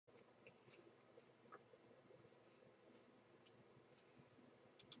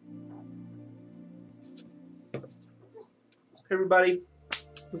Everybody,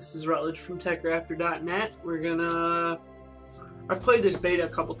 this is Rutledge from TechRaptor.net. I've played this beta a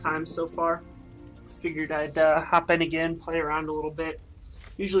couple times so far. Figured I'd hop in again, play around a little bit.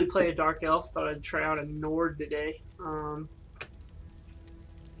 Usually play a Dark Elf, but I'd try out a Nord today.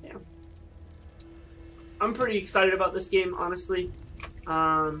 Yeah. I'm pretty excited about this game, honestly.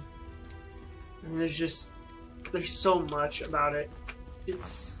 And there's so much about it.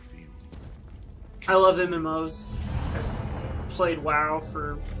 I love MMOs. I've played WoW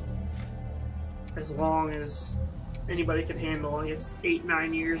for as long as anybody could handle. I guess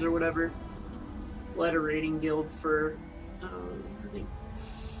 8-9 years or whatever. Led a raiding guild for I think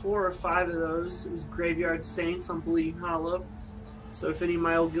 4 or 5 of those. It was Graveyard Saints on Bleeding Hollow. So if any of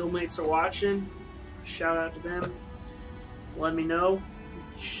my old guildmates are watching, shout out to them. Let me know.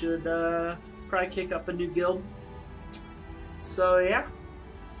 You should probably kick up a new guild. So yeah,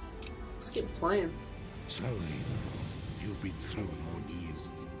 let's get playing. Slowly, you've been thrown ordeal.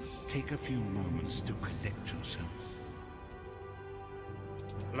 Take a few moments to collect yourself.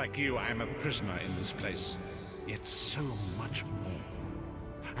 Like you, I am a prisoner in this place, yet so much more.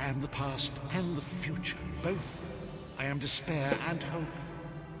 I am the past and the future, both. I am despair and hope.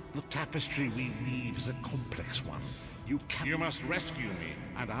 The tapestry we weave is a complex one. You must rescue me,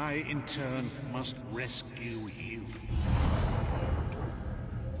 and I, in turn, must rescue you.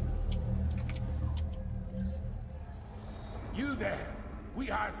 You there! We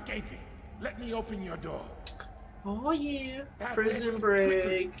are escaping. Let me open your door. Oh yeah, That's prison it. break.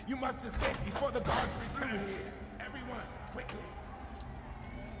 Quickly. You must escape before the guards return here. Everyone, quickly.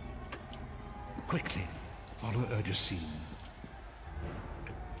 Quickly, follow urgency.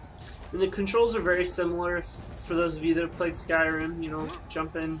 And the controls are very similar for those of you that have played Skyrim. You know,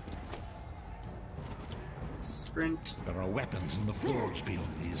 jump in, sprint. There are weapons in the forge beyond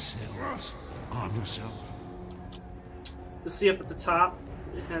these cells. Arm yourself. You'll see up at the top,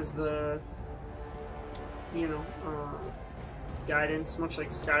 it has the, you know, guidance, much like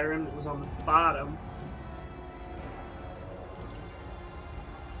Skyrim that was on the bottom.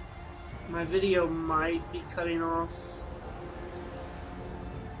 My video might be cutting off.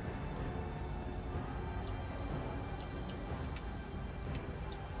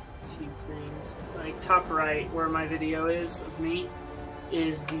 A few things. Like top right, where my video is of me,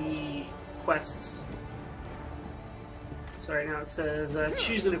 is the quests. So right now it says,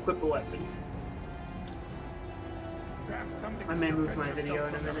 choose and equip a weapon. I may move my video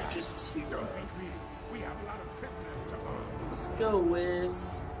in a minute just to... let's go with...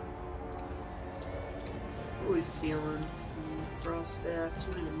 what are we feeling? Frost staff,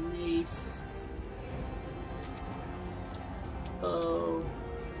 2-handed mace. Oh,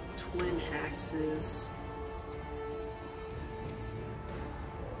 twin axes.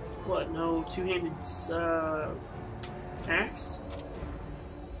 What? No, 2-handed axe?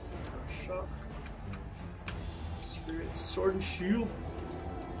 Shock. Screw it. Sword and shield.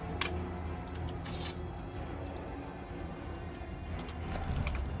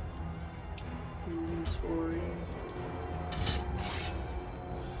 Inventory.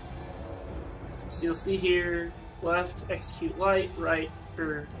 So you'll see here, left, execute light, right,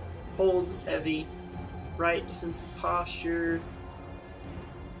 or hold, heavy, right, defensive posture,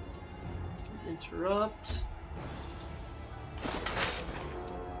 interrupt.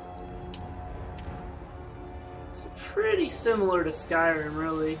 So pretty similar to Skyrim,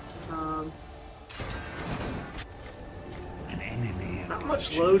 really. An enemy. Not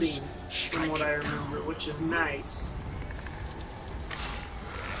much loading from what I remember, which is nice.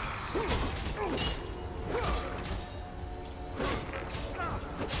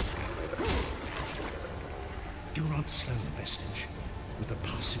 Do not slow the vestige. With the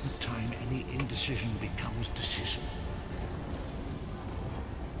passing of time, any indecision becomes decision.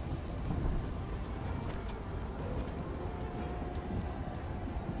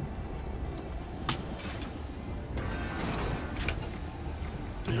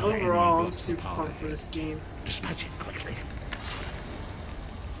 And overall, I'm super pumped for this game. Dispatch it quickly.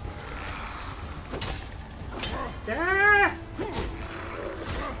 Ah!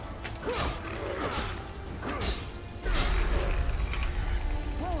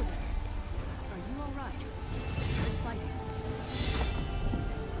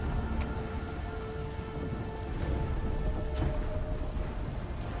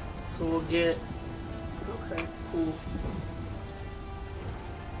 So we'll get... okay, cool.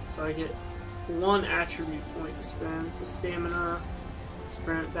 So I get 1 attribute point to spend. So stamina,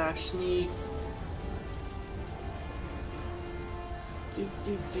 sprint, dash, sneak.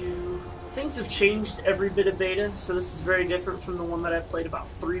 Things have changed every bit of beta, so this is very different from the one that I played about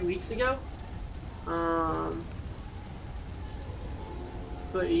 3 weeks ago.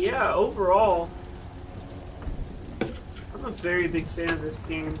 But yeah, overall, I'm a very big fan of this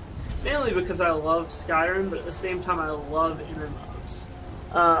game. Mainly because I love Skyrim, but at the same time I love MMOs.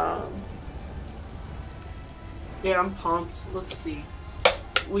 Yeah, I'm pumped. Let's see.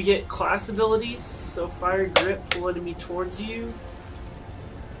 We get class abilities, so Fire Grip, pull enemy towards you.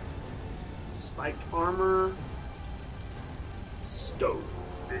 Spiked Armor. Stone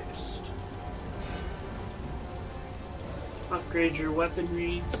Fist. Upgrade your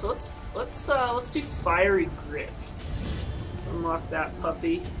weaponry. So let's do Fiery Grip. Let's unlock that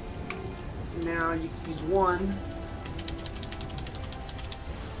puppy. Now you can use one.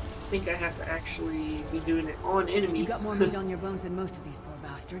 I think I have to actually be doing it on enemies. You got more meat on your bones than most of these poor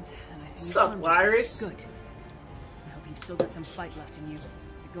bastards. And I see Sup, Lyrus? Good. I hope you've still got some fight left in you.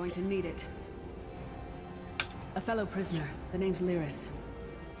 You're going to need it. A fellow prisoner. The name's Lyris.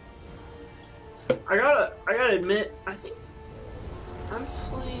 I gotta admit, I think I'm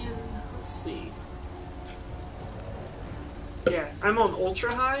playing. Let's see. Yeah, I'm on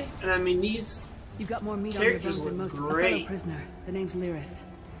ultra high, and I mean these. You've got more meat on your characters bones than look most of a great. fellow prisoner. The name's Lyris.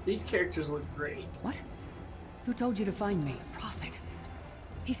 These characters look great. What? Who told you to find me? Prophet.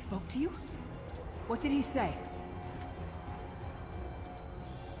 He spoke to you? What did he say?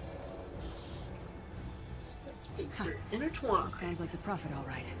 Fates are intertwined. Sounds like the Prophet, all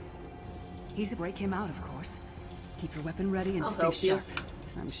right. He's to break him out, of course. Keep your weapon ready and I'll stay help you. sharp.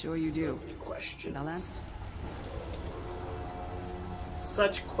 Yes, I'm sure you So do. many questions. Balance.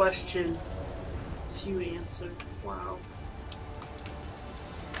 Such question, few answer. Wow.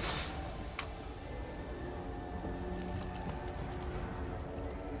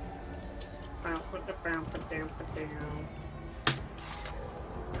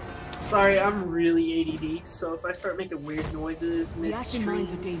 Sorry, I'm really ADD, so if I start making weird noises The active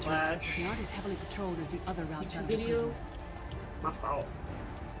mines are midstream dangerous. slash They aren't as heavily patrolled as the other routes YouTube out of the video, prison. my fault.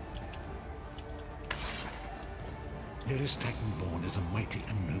 Lyris Titanborn is a mighty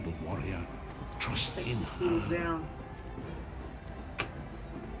and noble warrior. Trust Take in some fools her. down.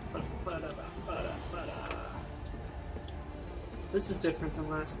 This is different than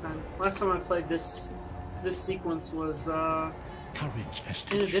last time. Last time I played this sequence was Courage, in a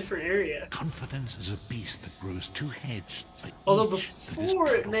Vestige. different area. Confidence is a beast that grows two heads. But Although each that is before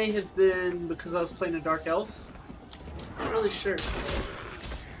it may troubled. have been because I was playing a Dark Elf. Not really sure.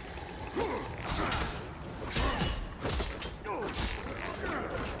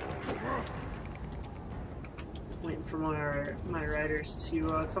 Waiting for my writers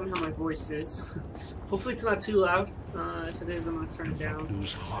to tell me how my voice is. Hopefully it's not too loud. If it is, I'm gonna turn it Do not down.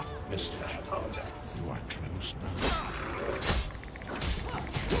 lose heart, Vestige. I apologize. You are close now.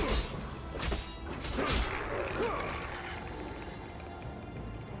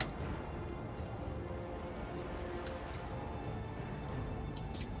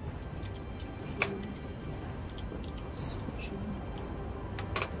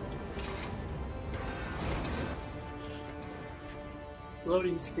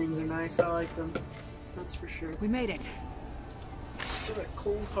 Loading screens are nice. I like them. That's for sure. We made it. For that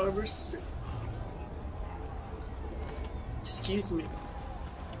Cold Harbor City. Excuse me.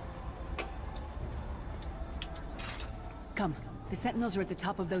 Come. The sentinels are at the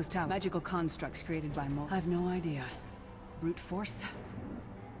top of those towers. Magical constructs created by Mo. I've no idea. Brute force?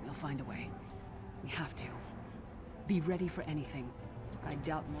 We'll find a way. We have to. Be ready for anything. I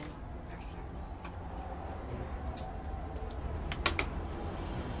doubt more.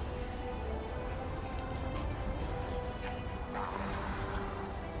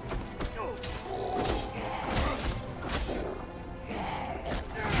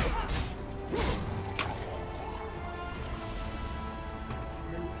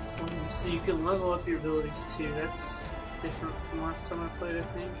 So you can level up your abilities too. That's different from last time I played, I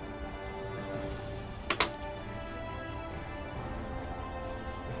think.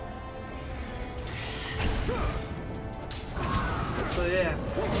 So yeah,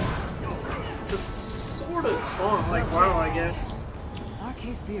 it's a sort of taunt, like wow, I guess.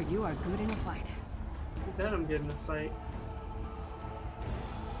 Arcane Spear, you are good in a fight. I bet I'm good in a fight.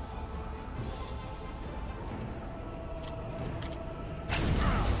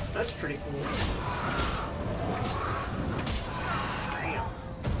 That's pretty cool. Damn.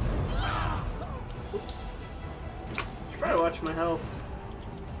 Oops. Should probably watch my health.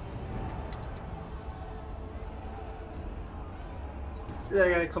 See, I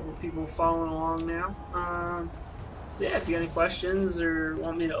got a couple people following along now. So yeah, if you got any questions or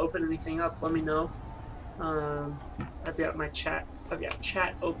want me to open anything up, let me know. I've got my chat. I've got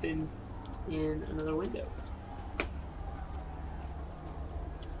chat open in another window.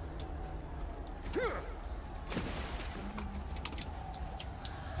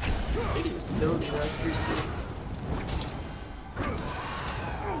 ability, that's pretty sweet.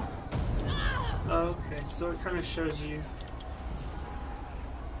 Okay, so it kind of shows you.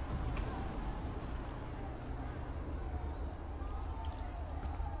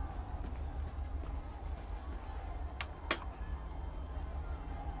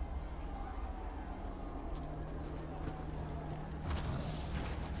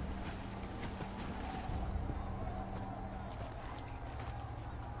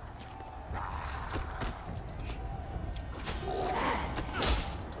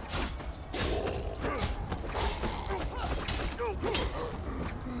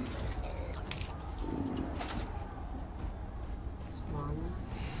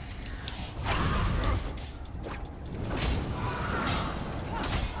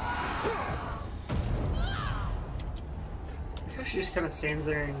 She just kind of stands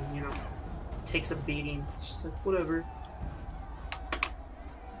there and, you know, takes a beating. It's just like, whatever.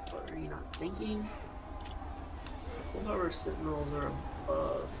 What are you not thinking? The Cold Harbor Sentinels are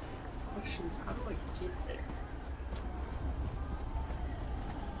above. The question is, how do I get there?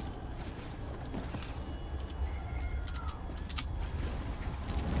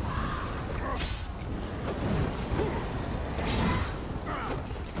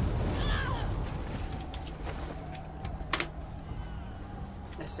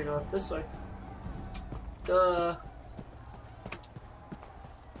 To go up this way. Duh.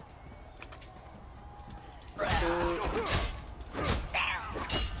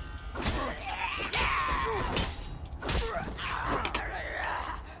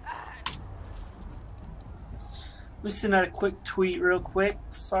 Let me send out a quick tweet real quick.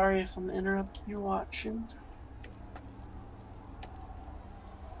 Sorry if I'm interrupting your watching.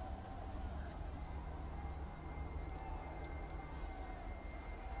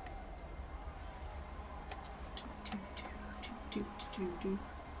 If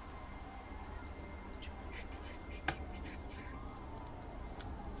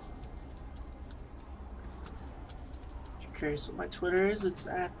you're curious what my Twitter is, it's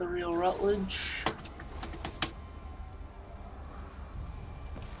at the real Rutledge.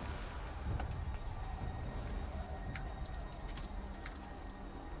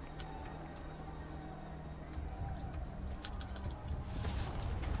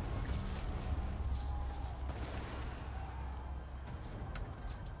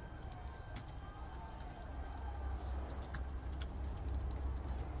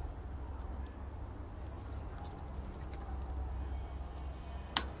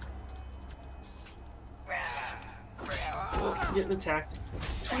 Getting attacked.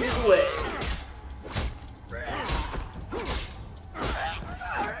 Tweet away.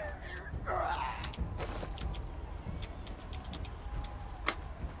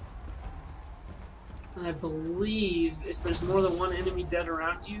 And I believe if there's more than one enemy dead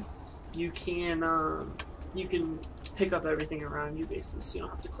around you, you can pick up everything around you basically, so you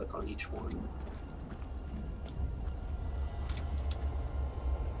don't have to click on each one.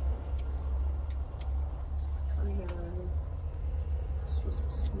 Supposed to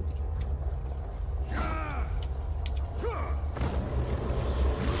sneak.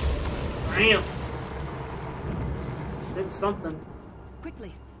 Bam! Did something.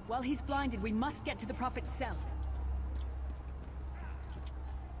 Quickly, while he's blinded, we must get to the Prophet's cell.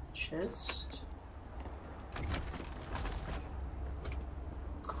 Chest.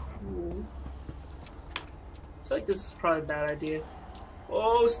 Cool. I feel like this is probably a bad idea.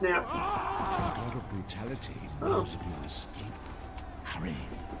 Oh snap! God of brutality knows of your escape. Hurry.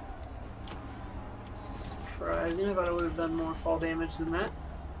 Surprising. I thought I would have done more fall damage than that.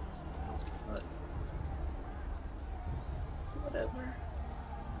 But whatever.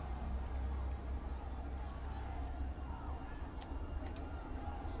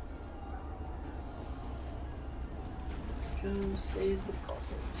 Let's go save the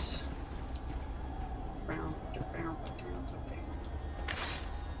Prophet.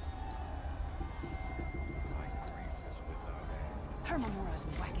 Hermamora's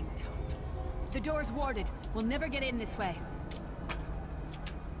wagging tongue. The door's warded. We'll never get in this way.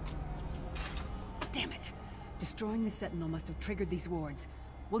 Damn it. Destroying the Sentinel must have triggered these wards.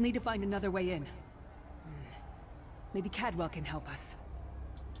 We'll need to find another way in. Maybe Cadwell can help us.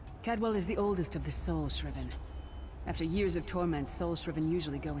 Cadwell is the oldest of the Soul Shriven. After years of torment, Soul Shriven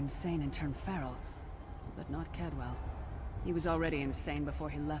usually go insane and turn feral. But not Cadwell. He was already insane before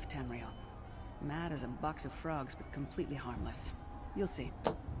he left Tamriel. Mad as a box of frogs, but completely harmless. You'll see.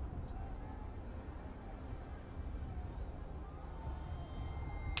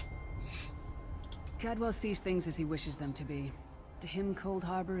 Cadwell sees things as he wishes them to be. To him, Cold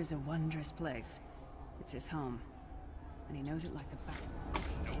Harbor is a wondrous place. It's his home. And he knows it like the back.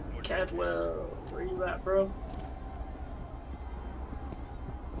 Cadwell, where you at, bro?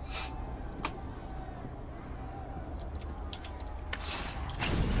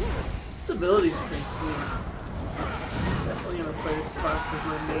 This ability's pretty sweet. Definitely gonna play this class as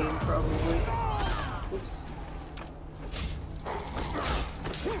my main, probably. Oops.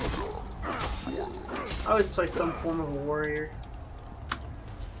 I always play some form of a warrior.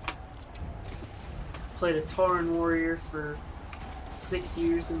 Played a Tauren warrior for 6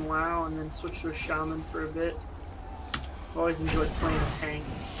 years in WoW, and then switched to a shaman for a bit. I've always enjoyed playing a tank.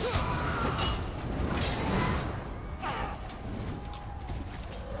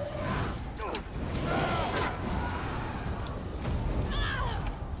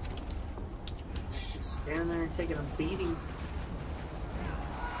 Just standing there and taking a beating.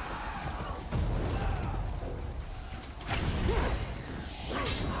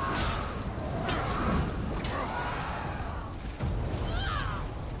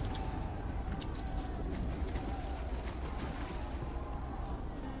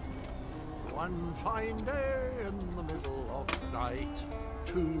 One fine day in the middle of the night,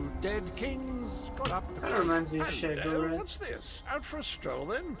 two dead kings got up. Kind of reminds me of Shadow, right? What's this? Out for a stroll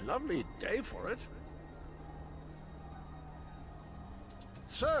then? Lovely day for it.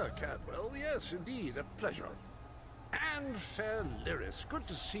 Sir Cadwell, yes, indeed, a pleasure. And fair Lyris, good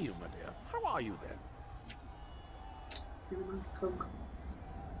to see you, my dear. How are you then? Coke.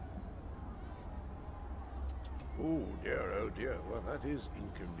 Oh dear, well that is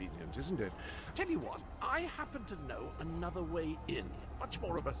inconvenient, isn't it? Tell you what, I happen to know another way in. Much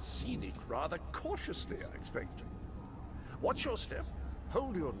more of a scenic, rather cautiously, I expect. Watch your step,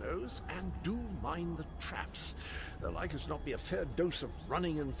 hold your nose, and do mind the traps. There'll like as not be a fair dose of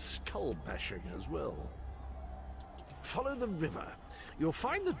running and skull bashing as well. Follow the river. You'll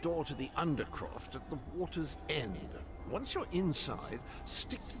find the door to the Undercroft at the water's end. Once you're inside,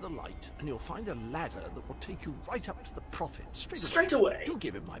 stick to the light, and you'll find a ladder that will take you right up to the Prophet straight away. Do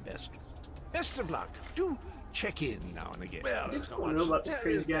give him my best. Best of luck. Do check in now and again. Well, I don't know about this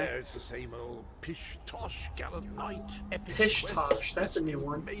crazy guy. It's the same old pish-tosh, gallant knight, epic Pish-tosh, that's a new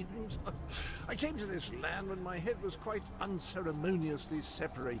one. Maidens. I came to this land when my head was quite unceremoniously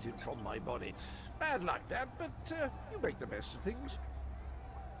separated from my body. Bad luck that, but you make the best of things.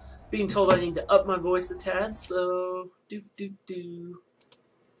 Being told I need to up my voice a tad, so do.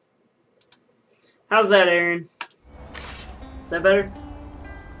 How's that, Aaron? Is that better?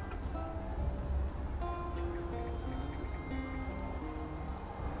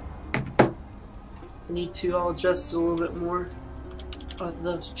 If I need to, I'll adjust it a little bit more. Oh,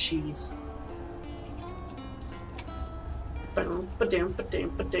 those cheese. Ba-down.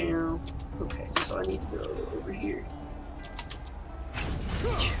 Okay, so I need to go over here.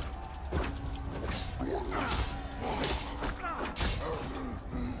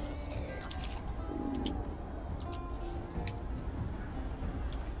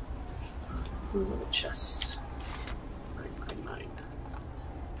 Little chest. 999.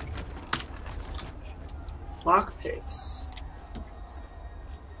 Lockpicks.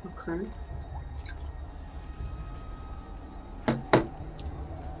 Okay.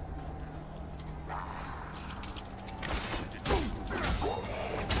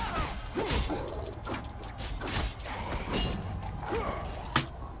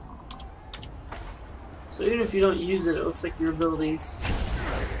 So even if you don't use it, it looks like your abilities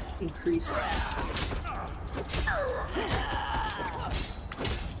increase.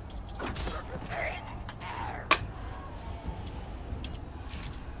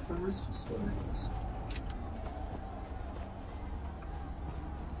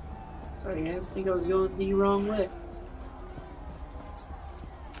 Sorry guys, I think I was going the wrong way.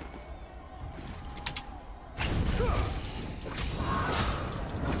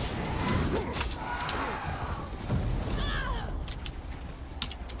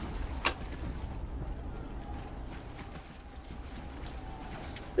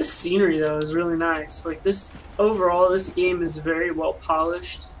 This scenery though is really nice. Like this, overall this game is very well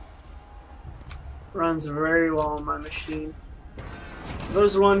polished. Runs very well on my machine. For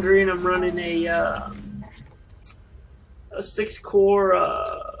those wondering, I'm running a 6-core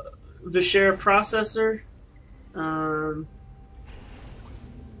Vishera processor. A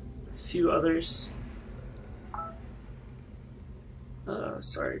few others.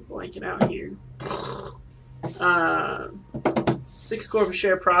 Sorry, blanking out here. 6-core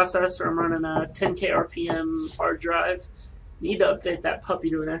Vishera processor. I'm running a 10K RPM hard drive. Need to update that puppy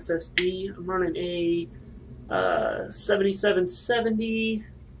to an SSD. I'm running a 7770,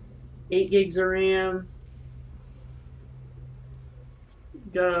 8 gigs of RAM.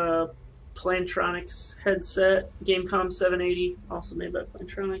 Got a Plantronics headset, Gamecom 780, also made by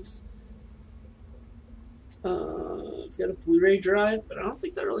Plantronics. I've got a Blu-ray drive, but I don't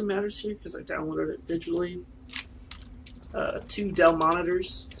think that really matters here because I downloaded it digitally. 2 Dell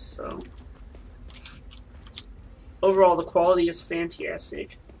monitors, so overall the quality is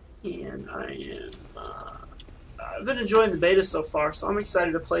fantastic, and I've been enjoying the beta so far, so I'm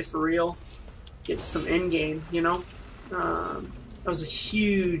excited to play for real, get some in-game, you know. I was a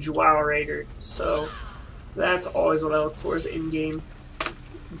huge WoW raider, so that's always what I look for is in-game.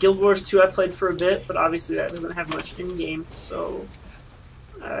 Guild Wars 2 I played for a bit, but obviously that doesn't have much in-game, so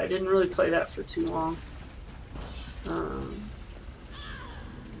I didn't really play that for too long. I'm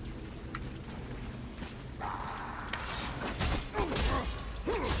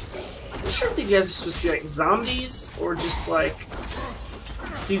not sure if these guys are supposed to be like zombies or just like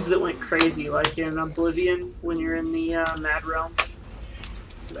dudes that went crazy, like in Oblivion when you're in the Mad Realm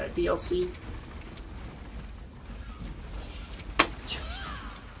for that DLC.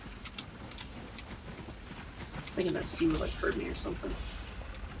 I was thinking that Steve would like hurt me or something.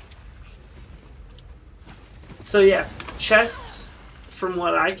 So yeah, chests, from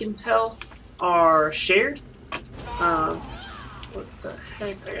what I can tell, are shared. What the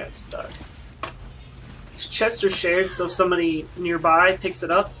heck? I got stuck. Chests are shared, so if somebody nearby picks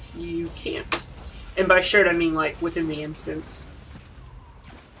it up, you can't. And by shared, I mean like within the instance.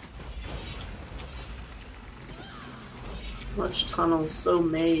 Much tunnels, so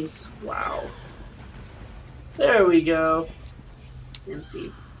maze. Wow. There we go.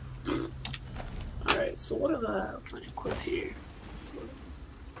 Empty. Alright, so what have I equip here?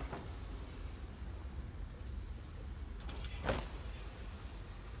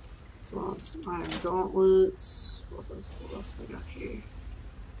 Throw on some iron gauntlets. What else have I got here?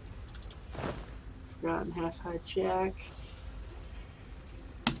 Forgotten half-high jack.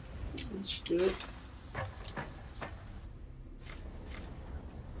 Let's do it.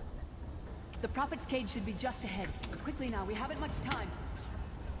 The Prophet's cage should be just ahead. Quickly now, we haven't much time.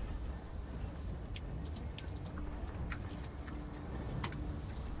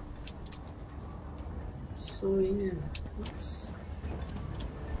 So yeah, let's...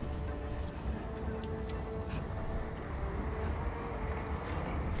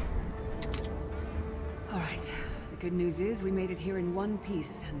 Alright, the good news is we made it here in one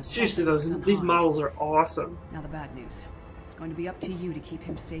piece. And seriously, these models are awesome. Now the bad news. It's going to be up to you to keep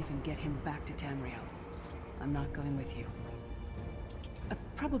him safe and get him back to Tamriel. I'm not going with you. I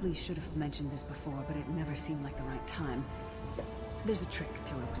probably should have mentioned this before, but it never seemed like the right time. There's a trick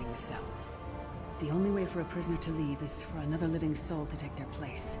to opening the cell. The only way for a prisoner to leave is for another living soul to take their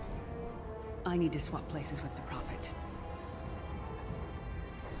place. I need to swap places with the Prophet.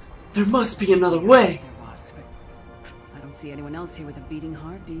 There must be another way! There was, but I don't see anyone else here with a beating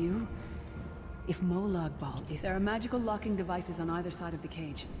heart, do you? If there are magical locking devices on either side of the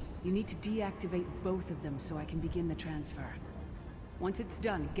cage. You need to deactivate both of them so I can begin the transfer. Once it's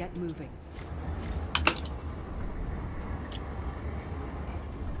done, get moving.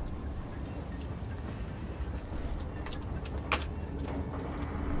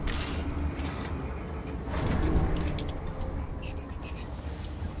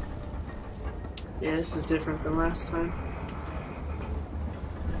 Yeah, this is different than last time.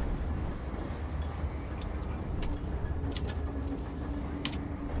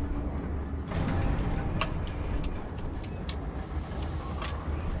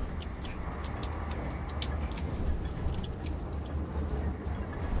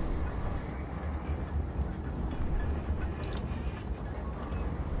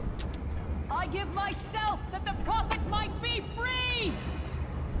 I give myself that the Prophet might be free!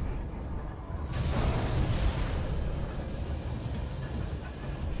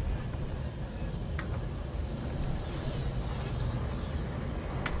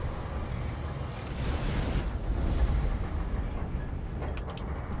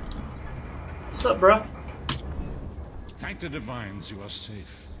 What's up, bro? Thank the divines you are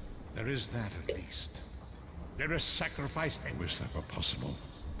safe. There is that at least. There is sacrifice. I wish that were possible.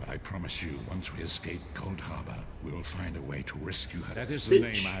 But I promise you, once we escape Cold Harbor, we will find a way to rescue her. That is the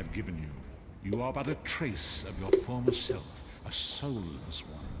name I have given you. You are but a trace of your former self, a soulless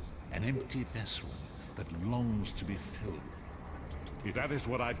one, an empty vessel that longs to be filled. If that is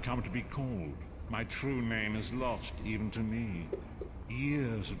what I've come to be called, my true name is lost even to me.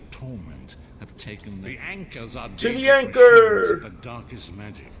 Years of torment have taken the anchors are to the anchor! Of the darkest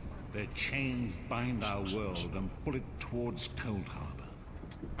magic. Their chains bind our world and pull it towards Cold Harbor.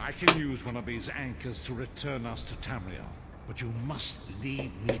 I can use one of these anchors to return us to Tamriel, but you must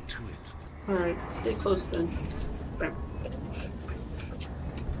lead me to it. Alright, stay close then. Let's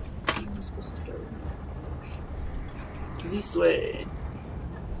keep this This way.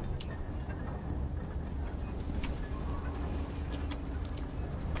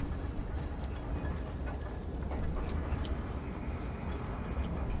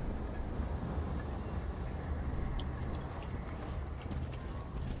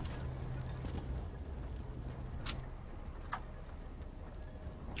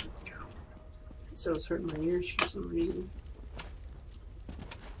 So it's hurting my ears for some reason.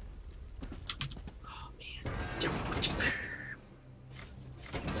 Oh man.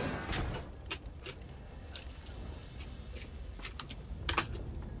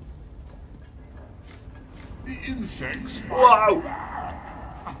 The insects fight Wow.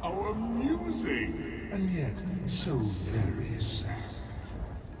 back. How amusing. And yet so very sad.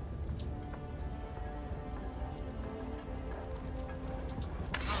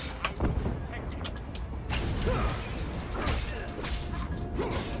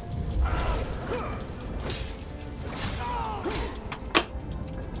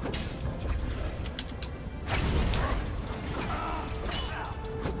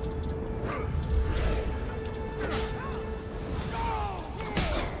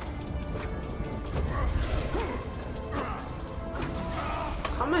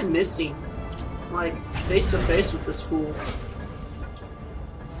 How am I missing? Like, face to face with this fool.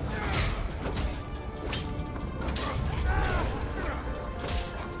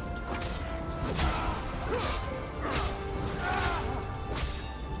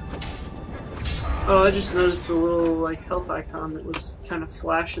 Oh, I just noticed the little, like, health icon that was kind of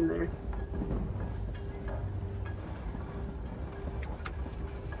flashing there.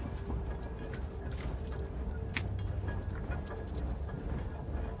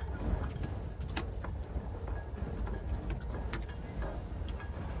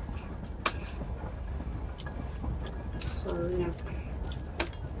 So, yeah.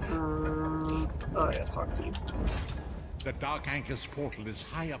 Oh, yeah, talk to you. The Dark Anchor's portal is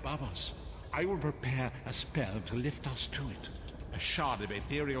high above us. I will prepare a spell to lift us to it. A shard of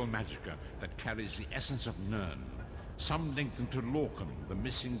ethereal magicka that carries the essence of Nirn. Some linked them to Lorcan, the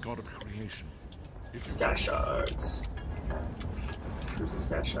missing god of creation. Sky shards. Where's the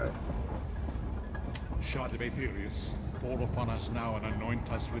sky shard? Shard of Aetherius, fall upon us now and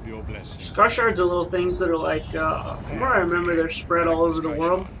anoint us with your blessing. Sky shards are little things that are like, from what I remember, they're spread all over the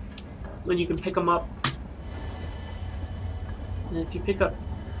world. And you can pick them up. And if you pick up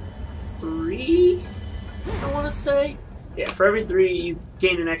 3, I want to say. Yeah, for every 3, you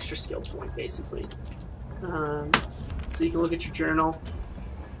gain an extra skill point, basically. So you can look at your journal.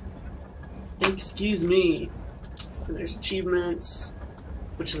 Excuse me. And there's achievements,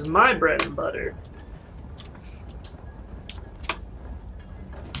 which is my bread and butter.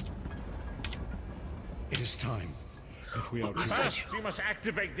 It is time. If we are Must we must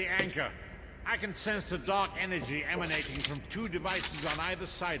activate the anchor. I can sense the dark energy emanating from 2 devices on either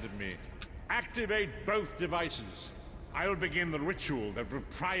side of me. Activate both devices. I will begin the ritual that will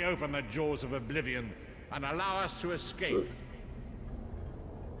pry open the jaws of oblivion and allow us to escape.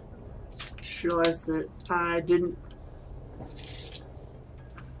 Just realized that I didn't.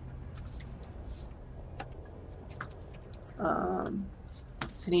 I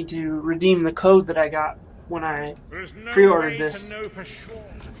need to redeem the code that I got when I pre-ordered this, to know for sure.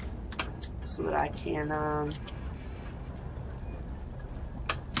 so that I can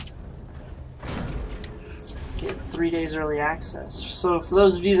get 3 days early access. So for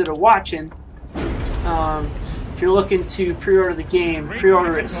those of you that are watching, if you're looking to pre-order the game,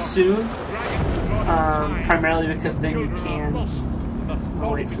 pre-order it soon, primarily because then you can,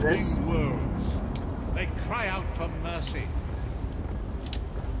 I'll wait for this. They cry out for mercy.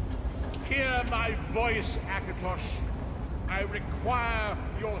 Hear my voice, Akatosh. I require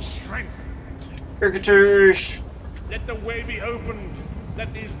your strength. Urkatosh. Let the way be opened.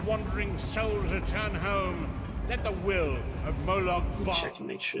 Let these wandering souls return home. Let the will of Moloch fall. Check and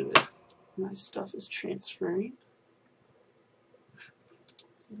make sure that my stuff is transferring.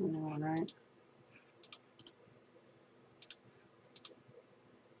 This is the new one, right?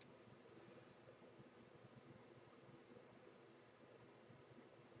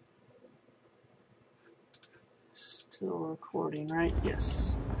 Still recording, right?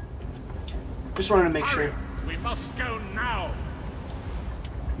 Yes. Just wanted to make sure. We must go now.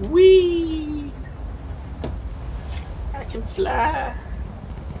 Whee! I can fly.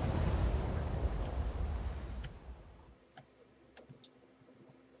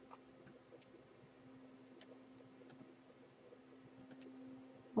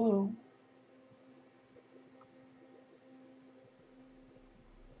 Oh.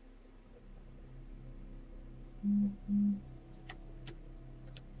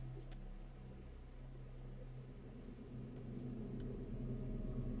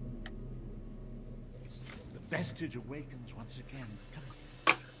 vestige awakens once again. Come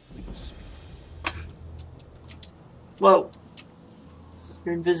on, please. Whoa.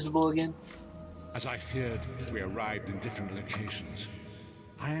 You're invisible again. As I feared, we arrived in different locations.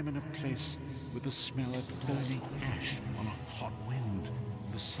 I am in a place with the smell of burning ash on a hot wind,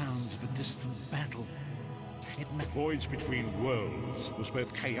 the sounds of a distant battle. The voyage between worlds was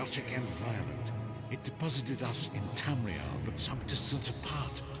both chaotic and violent. It deposited us in Tamriel, but some distance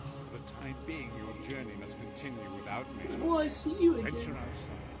apart. For the time being, your journey must continue without me. Oh, I see you again. Venture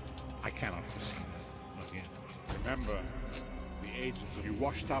outside. I cannot foresee that, not yet. Remember, the ages of you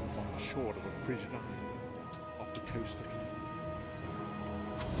washed up on the shore of a frigid island, off the coast of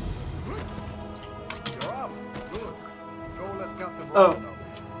You're up. Good. Go let Captain Oh. Rowan know.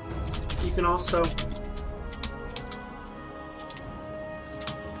 You can also...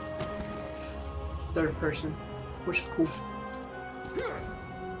 third person, which is cool.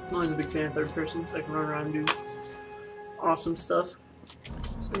 I'm always a big fan of third person, so I can run around and do awesome stuff.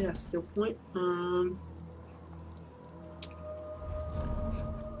 So yeah, skill point. Oh,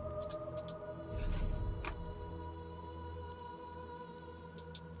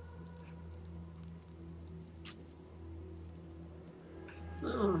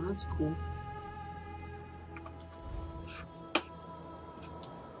 that's cool.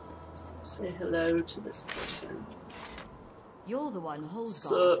 Say hello to this person. You're the one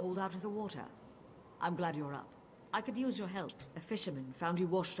Sup? Holzgar pulled out of the water. I'm glad you're up. I could use your help. A fisherman found you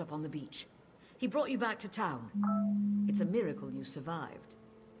washed up on the beach. He brought you back to town. It's a miracle you survived.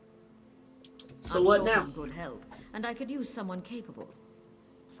 So I'm what short now? on good help, and I could use someone capable.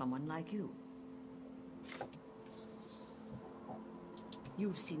 Someone like you.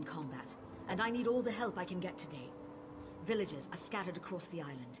 You've seen combat, and I need all the help I can get today. Villages are scattered across the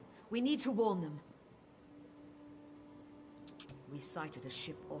island. We need to warn them. We sighted a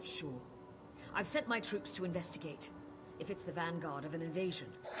ship offshore. I've sent my troops to investigate. If it's the vanguard of an invasion,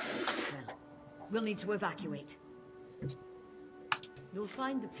 well, we'll need to evacuate. You'll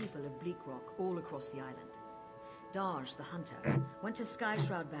find the people of Bleak Rock all across the island. Darj, the hunter, went to Sky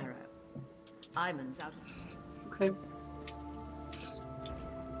Shroud Barrow. Iman's out. Okay.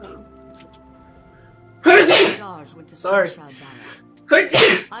 Darj went to Sorry. Sky Shroud Barrow.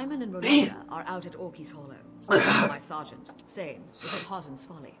 Iman and Rhoda are out at Orky's Hollow. My sergeant, Sane, is at Hosen's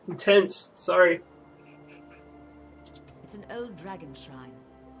Folly. Intense. Sorry. It's an old dragon shrine.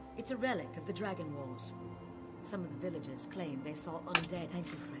 It's a relic of the Dragon Wars. Some of the villagers claim they saw undead. Thank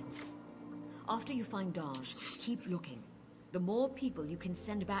you, friend. After you find Darj, keep looking. The more people you can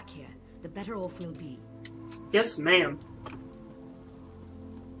send back here, the better off we'll be. Yes, ma'am.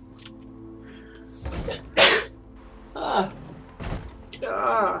 Ah.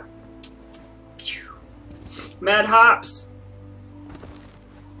 Ah. Phew. Mad hops.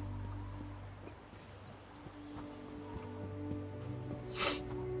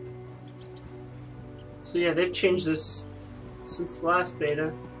 So yeah, they've changed this since the last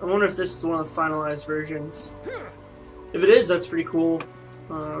beta. I wonder if this is one of the finalized versions. If it is, that's pretty cool.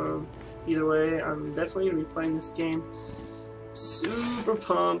 Either way, I'm definitely going to be playing this game. Super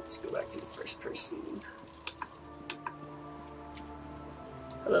pumped. Go back into first person.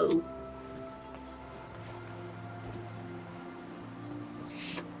 Hello.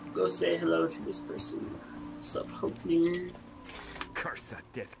 Go say hello to this person. What's up, Hopening? Curse that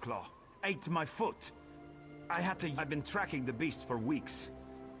death claw. Ate my foot. I've been tracking the beast for weeks.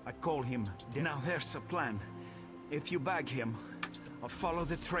 I call him. Now there's a plan. If you bag him, I'll follow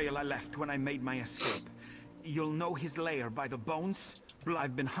the trail I left when I made my escape. You'll know his lair by the bones.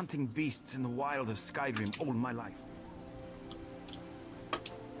 I've been hunting beasts in the wild of Skyrim all my life.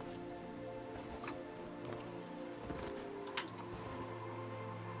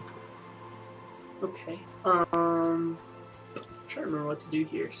 Okay. I'm trying to remember what to do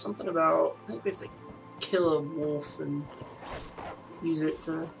here. Something about, I think we have to kill a wolf and use it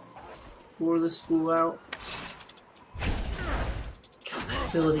to lure this fool out. God, that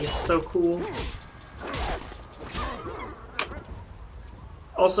ability is so cool.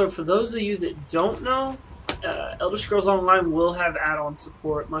 Also, for those of you that don't know, Elder Scrolls Online will have add-on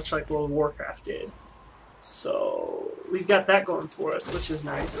support, much like World of Warcraft did. So, we've got that going for us, which is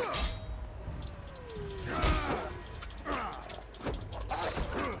nice.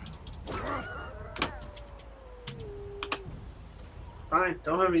 Fine,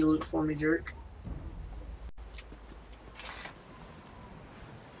 don't have any loot for me, jerk.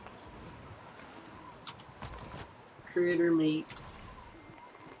 Creator meat.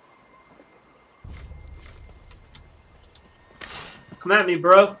 Come at me,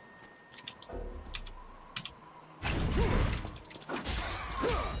 bro.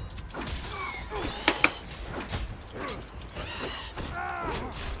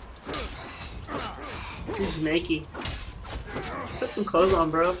 He's naked. Put some clothes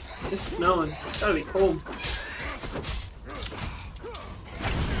on, bro. It's snowing. It's gotta be cold.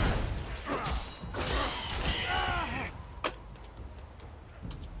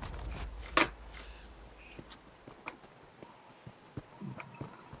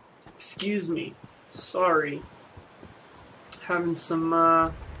 Excuse me. Sorry. Having some,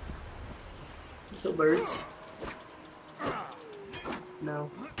 killbirds. No.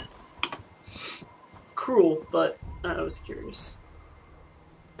 Cruel, but I was curious.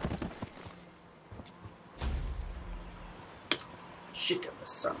 Shika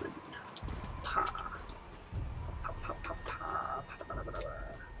summon. Pa. Pa pa pa pa.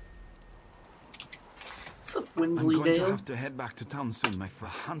 What's up, Winsley I'm going Dale? to have to head back to town soon, my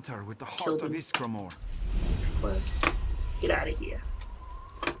friend. Hunter with the heart Killed of him. Iskramor. Quest. Get out of here.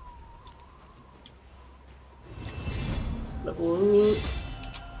 Level up.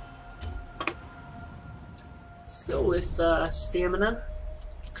 Let's go with stamina.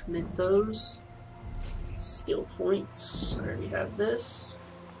 Commit those. Skill points. I already have this.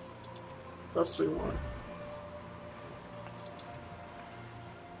 What else do we want?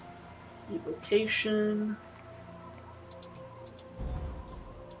 Evocation.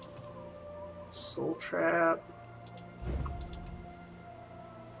 Soul Trap.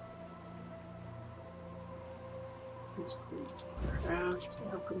 That's cool. Craft,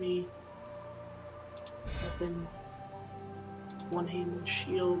 alchemy, weapon, one-handed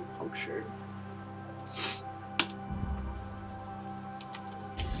shield, punctured.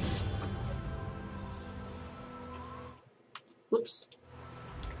 Whoops.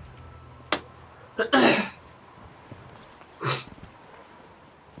 I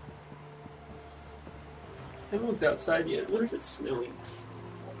haven't looked outside yet. What if it's snowing?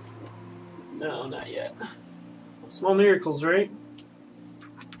 No, not yet. Small miracles, right?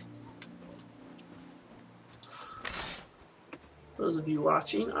 Those of you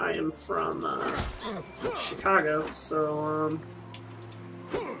watching, I am from Chicago, so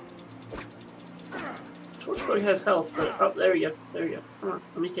Torchbug has health, but oh, there you go, there you go. Come on,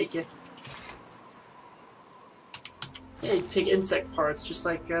 let me take you. Yeah, you take insect parts, just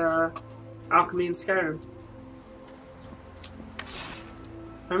like alchemy in Skyrim.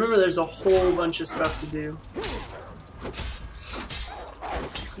 I remember there's a whole bunch of stuff to do.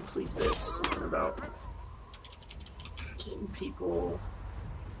 Complete this. Something about getting people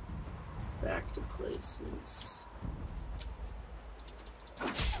back to places. I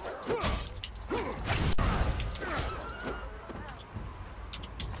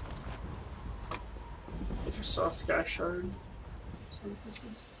just saw a Sky Shard. So this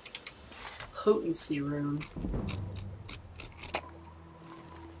is Potency Rune.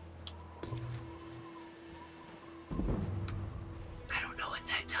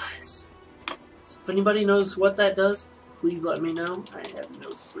 If anybody knows what that does, please let me know. I have no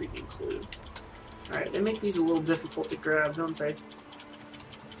freaking clue. Alright, they make these a little difficult to grab, don't they?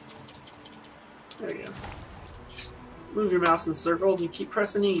 There you go. Just move your mouse in circles and keep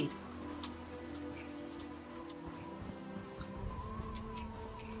pressing E.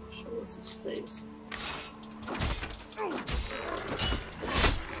 Show what's his face.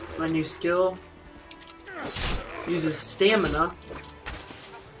 It's my new skill. Uses stamina.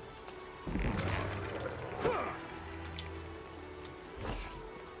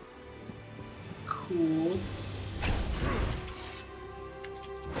 Cool.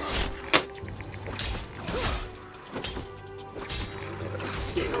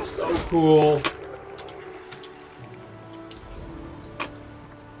 This game is so cool.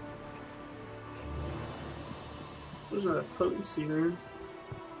 There's another potency rune.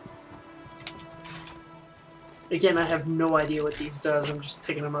 Again, I have no idea what these does. I'm just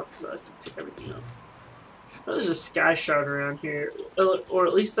picking them up because I like to pick everything up. Oh, there's a Sky Shard around here, or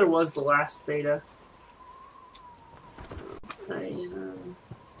at least there was the last beta. I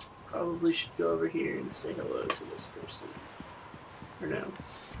probably should go over here and say hello to this person. Or no.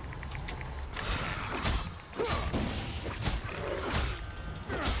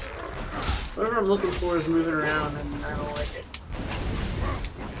 Whatever I'm looking for is moving around and I don't like it.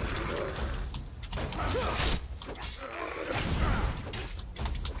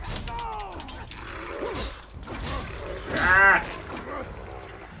 Ah!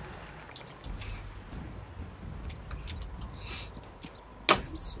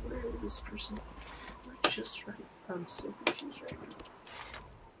 I swear this person just right. I'm so confused right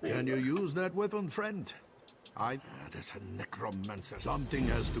now. Can you use that weapon, friend? There's a necromancer. Something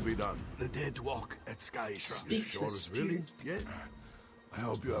has to be done. The dead walk at Sky Shroud. Speak to us, Really? Yeah. I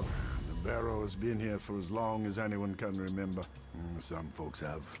hope you have. The barrow has been here for as long as anyone can remember. Some folks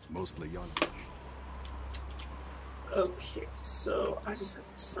have, mostly young. Okay, so I just have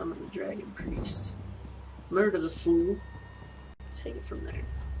to summon the Dragon Priest. Murder the fool. Take it from there.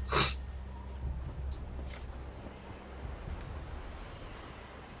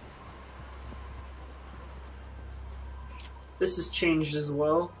 This has changed as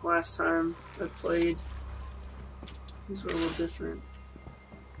well. Last time I played, these were a little different.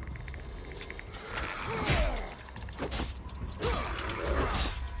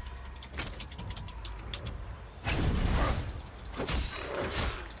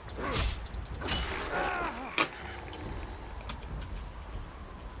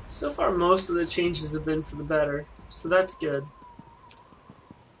 So far, most of the changes have been for the better, so that's good.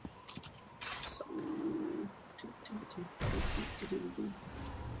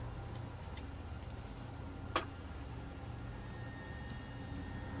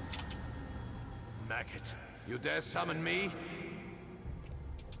 Maggot, you dare summon me?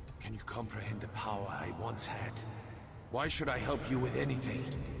 Can you comprehend the power I once had? Why should I help you with anything?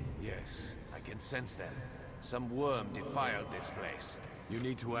 Yes, I can sense them. Some worm defiled this place. You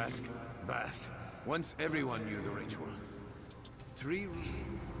need to ask Bath. Once everyone knew the ritual. 3...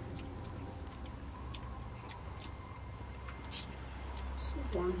 So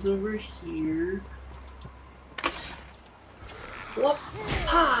one's over here.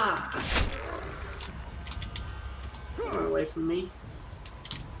 Whoop-ha! Run away from me.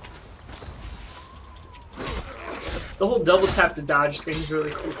 The whole double tap to dodge thing is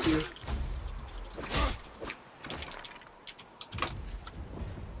really cool too.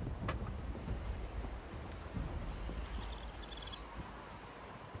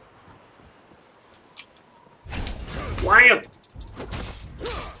 Wham!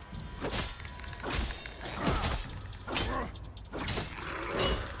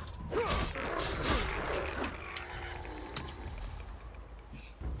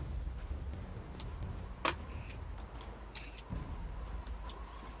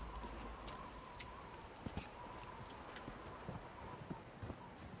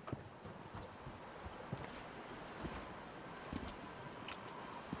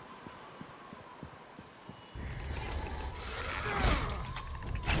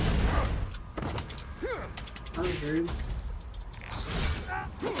 That was rude.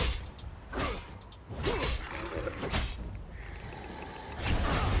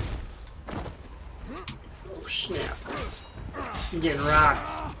 Oh snap. I'm getting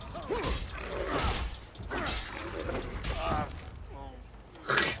rocked.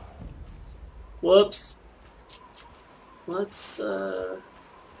 Whoops. Let's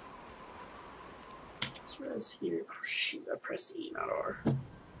res here. Oh shoot, I pressed E, not R.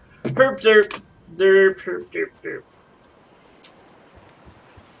 Herp derp. Derp, herp, derp, derp.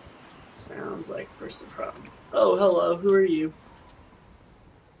 Sounds like a person problem. Oh, hello. Who are you?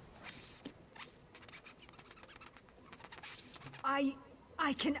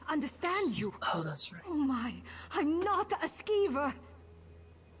 I can understand you. Oh, that's right. Oh my, I'm not a skeever.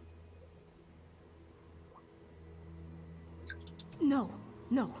 No,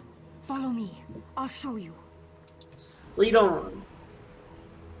 no. Follow me. I'll show you. Lead on.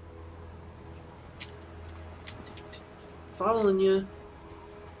 Following you.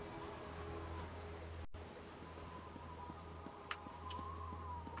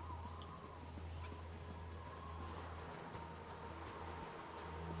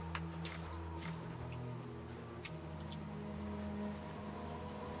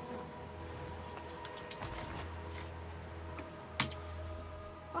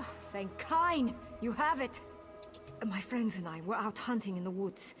 Oh, thank Kine. You have it. My friends and I were out hunting in the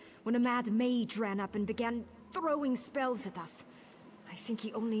woods when a mad mage ran up and began throwing spells at us. I think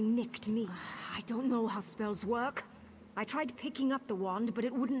he only nicked me. I don't know how spells work. I tried picking up the wand, but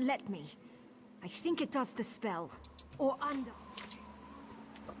it wouldn't let me. I think it does the spell. Or under.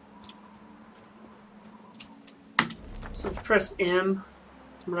 So if you press M,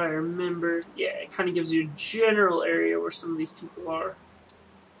 from what I remember, yeah, it kind of gives you a general area where some of these people are.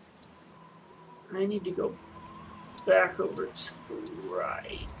 I need to go back over to the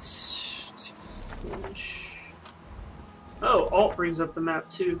right to finish. Oh, Alt brings up the map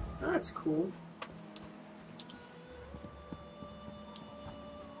too. That's cool.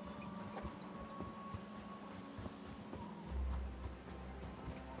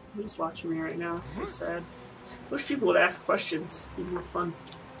 Who's watching me right now? It's kind of sad. Wish people would ask questions. It'd be more fun.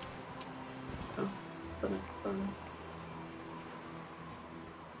 Oh,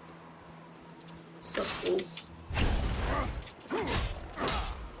 Sup, Wolf?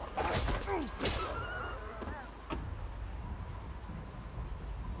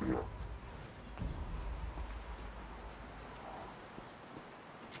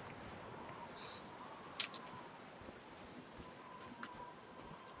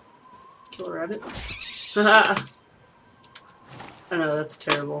 Kill a rabbit? I know, that's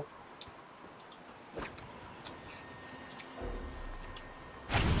terrible.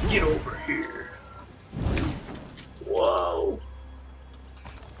 Get over here. Whoa.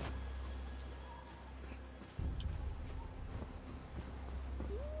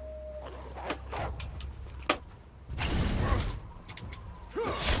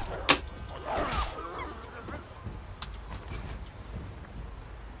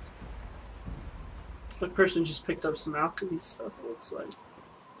 That person just picked up some alchemy stuff, it looks like.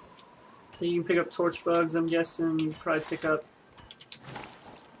 You can pick up torch bugs, I'm guessing. You probably pick up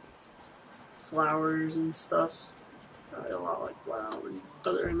flowers and stuff. Probably a lot like WoW and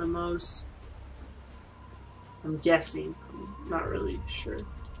other MMOs. I'm guessing. I'm not really sure.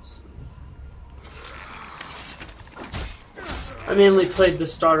 So. I mainly played the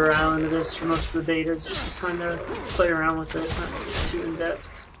starter island of this for most of the betas, just to kind of play around with it, not really too in depth.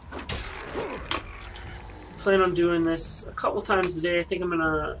 Plan on doing this a couple times a day. I think I'm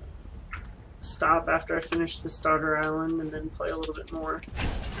gonna stop after I finish the starter island and then play a little bit more.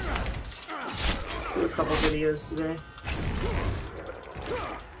 Do a couple videos today.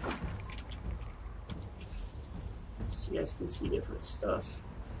 So you guys can see different stuff.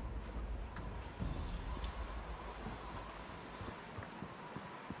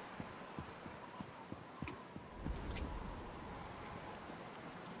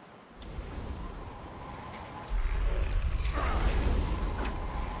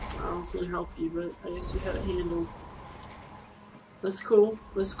 I was gonna help you, but I guess you had it handled. That's cool.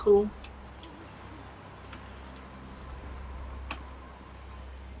 That's cool.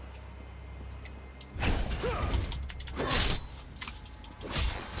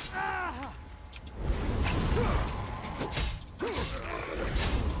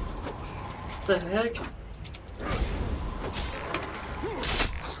 What the heck?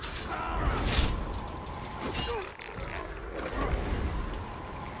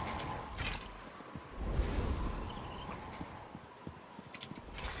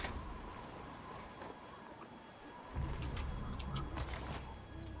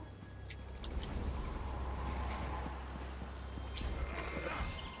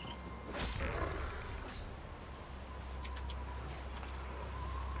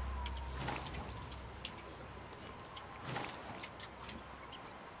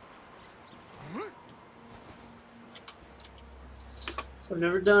 I've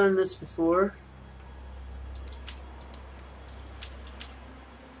never done this before.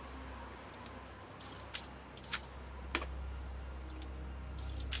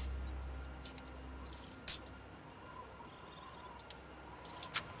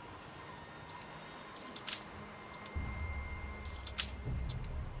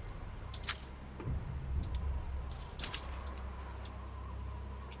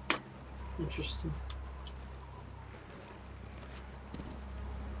 Interesting.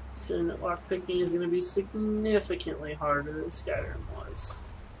 Feeling that lockpicking is going to be significantly harder than Skyrim was.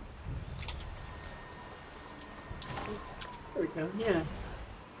 There we go, yeah.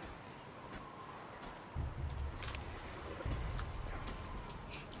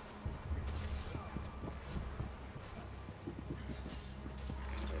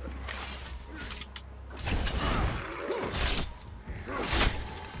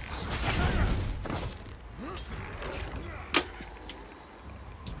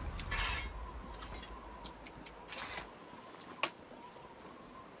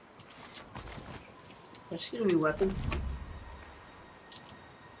 I just get a new weapon.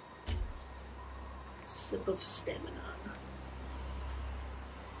 Sip of stamina.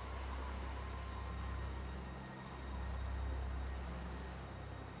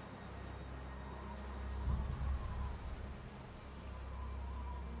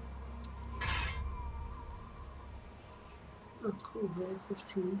 Oh, cool. Roll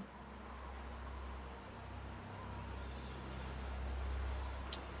 15.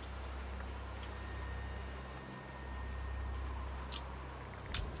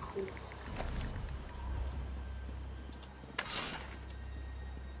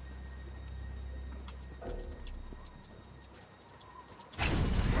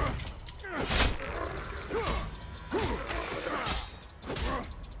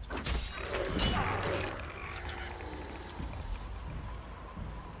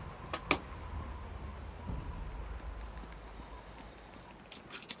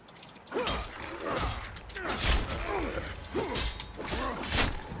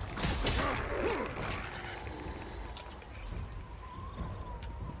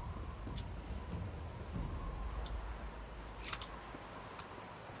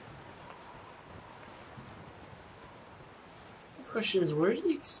 Question is, where's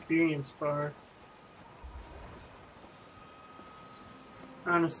the experience bar?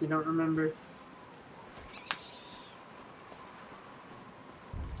 I honestly don't remember.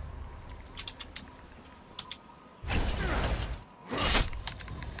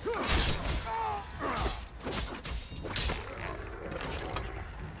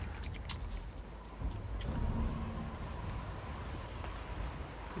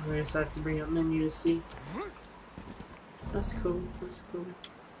 I guess I have to bring up menu to see. That's cool, that's cool.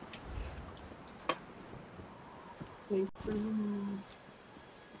 Wait for me.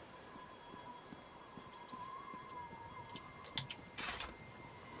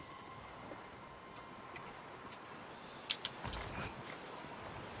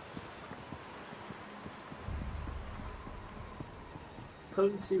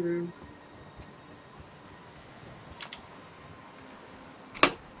 Potency room.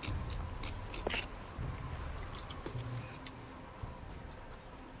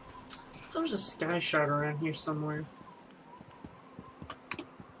 There's a sky shot around here somewhere.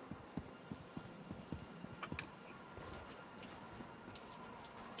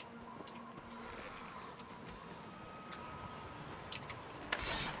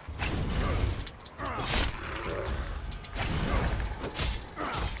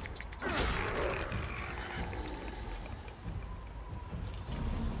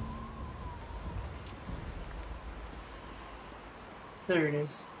 There it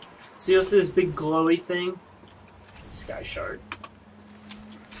is. See also this big glowy thing? Sky shard.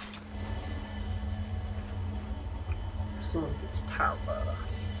 So it's power.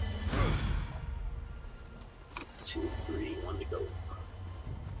 2, 3, 1 to go.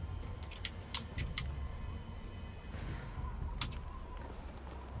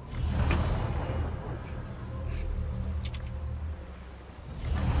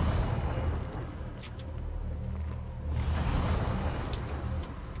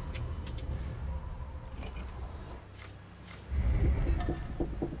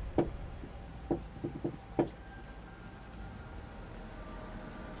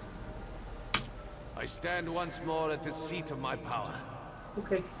 I stand once more at the seat of my power.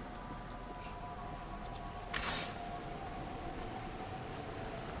 Okay.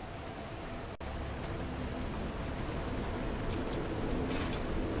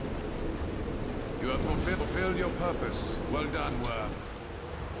 You have fulfilled your purpose. Well done, Worm.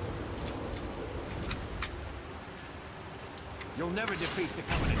 You'll never defeat the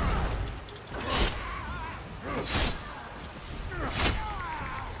Covenant.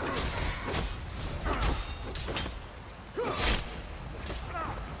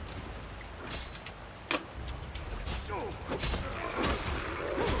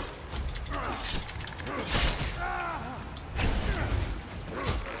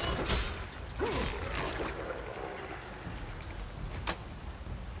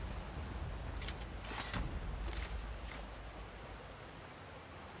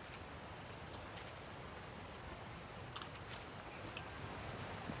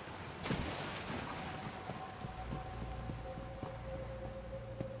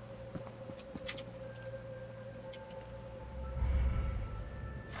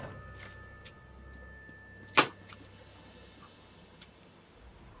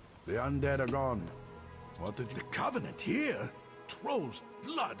 The undead are gone. What did the Covenant here? Troll's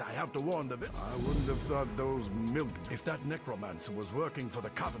blood, I have to warn the I wouldn't have thought those milked if that necromancer was working for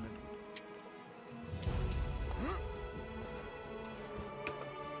the Covenant.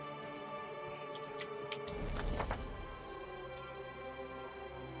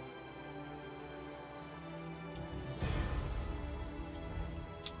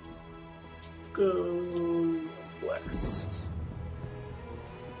 Go west.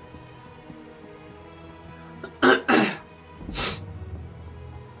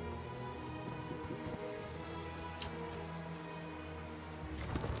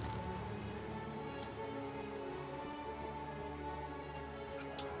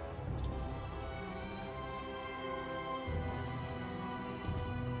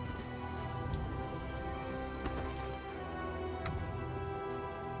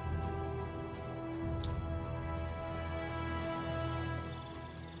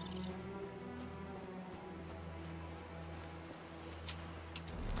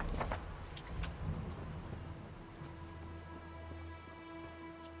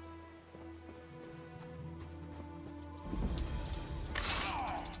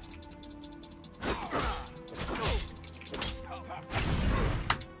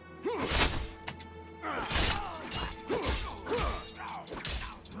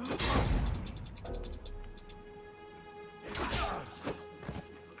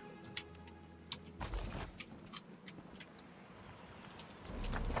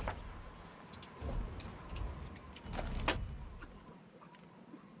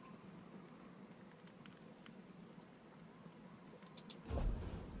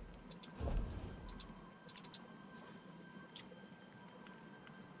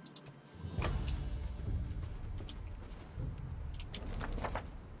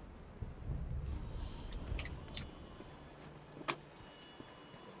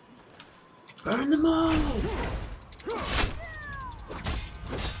 Burn them all!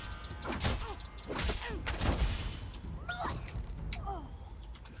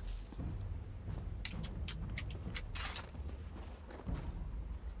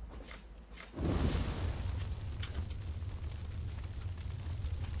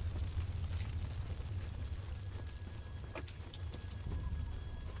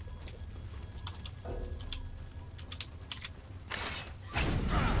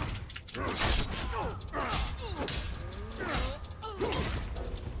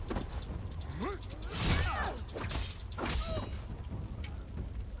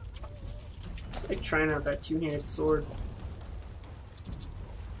 It's like trying out that two-handed sword.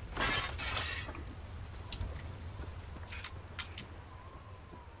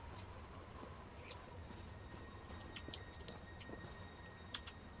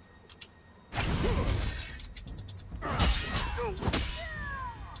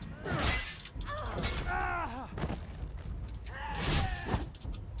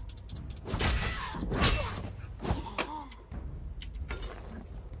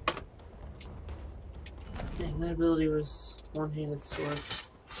 Dang, that ability was one-handed sword.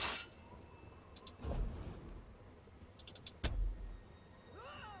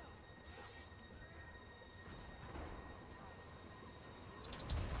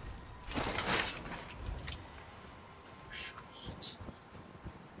 Sweet.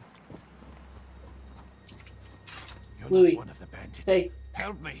 You're Louis. not one of the bandits. Hey.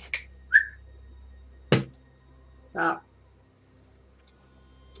 Help me. Stop.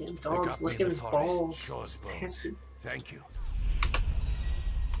 Damn They dog's got me in licking the his forest. balls. Sure It's as nasty. Thank you.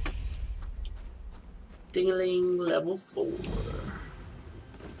 Ding-a-ling, level 4.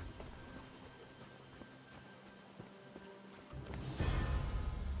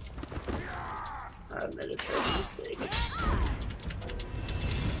 I made a terrible mistake.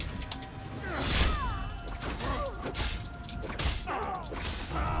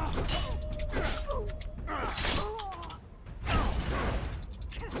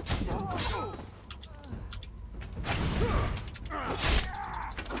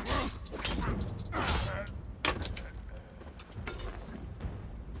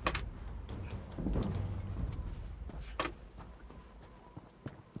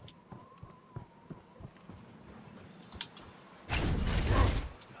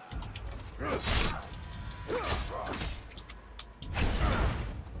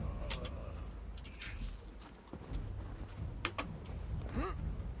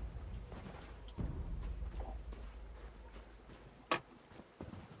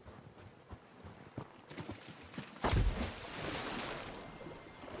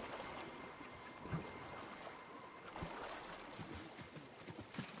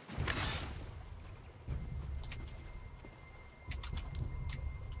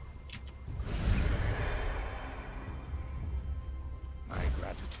 My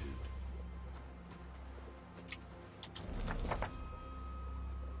gratitude.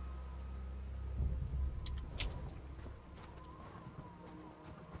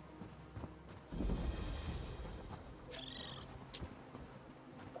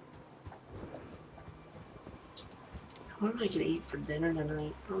 What am I gonna eat for dinner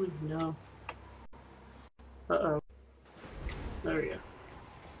tonight? I don't even know. Uh-oh. There we go.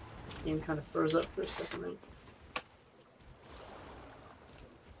 Game kind of froze up for a second there.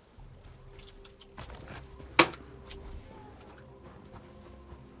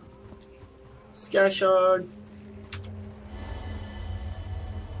 Sky Shard.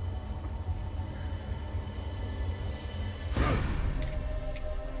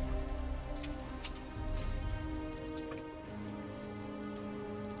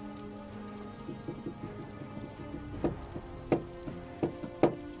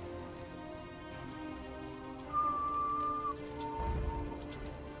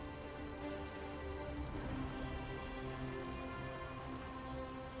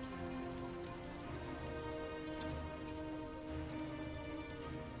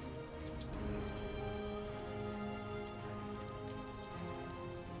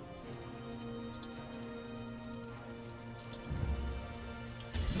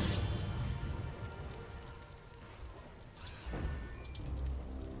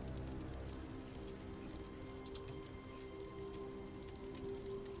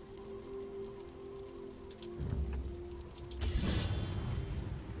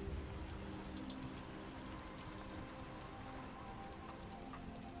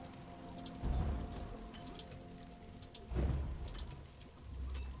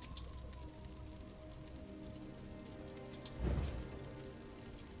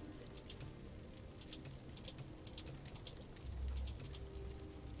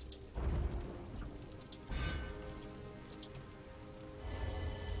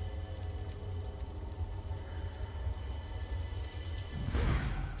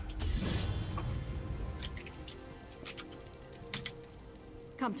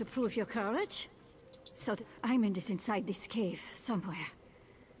 Come to prove your courage? So I'm inside this cave, somewhere.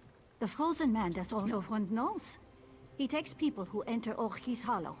 The frozen man does all no one knows. He takes people who enter Orki's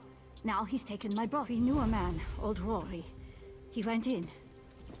Hollow. Now he's taken my brother. We knew a man, old Rory. He went in.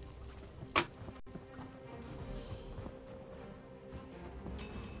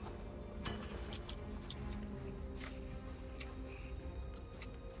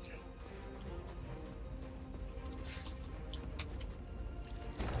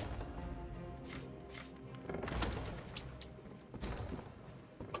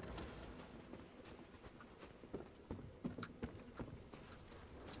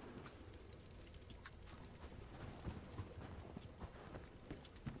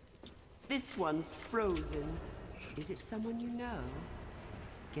 This one's frozen. Is it someone you know?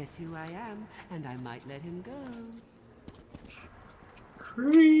 Guess who I am, and I might let him go.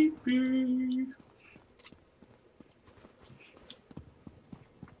 Creepy.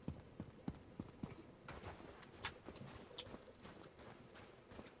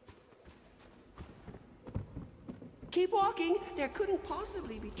 Keep walking. There couldn't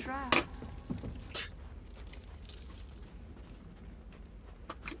possibly be traps.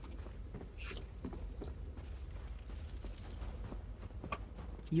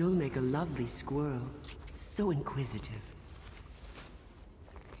 You'll make a lovely squirrel. So inquisitive.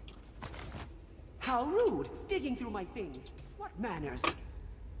 How rude! Digging through my things. What manners?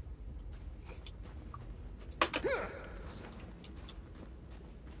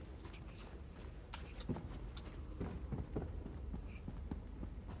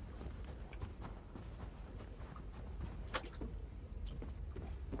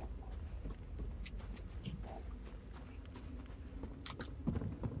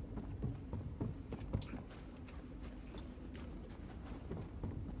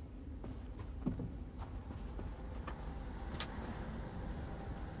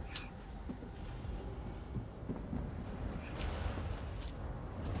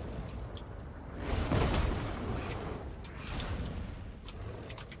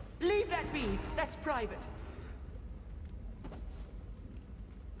 Leave that be. That's private.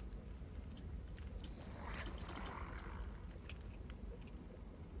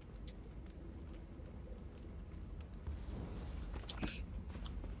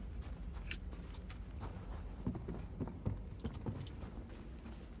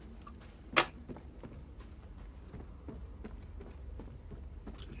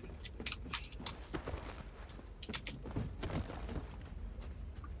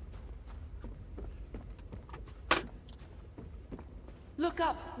 Look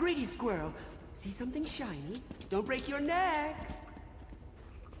up, greedy squirrel. See something shiny? Don't break your neck.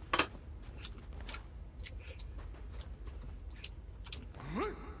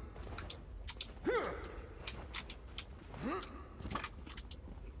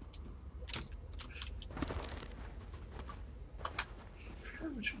 How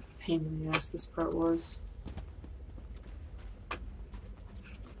much of a pain in the ass this part was.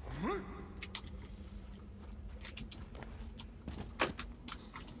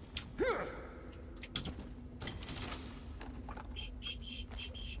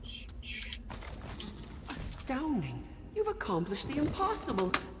 Astounding. You've accomplished the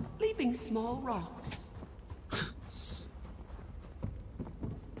impossible, leaping small rocks.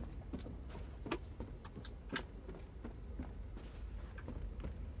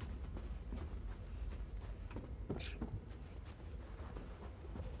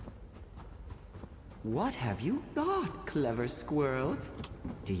 What have you got, clever squirrel?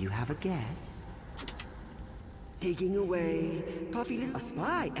 Do you have a guess? Digging away. Puffy little... A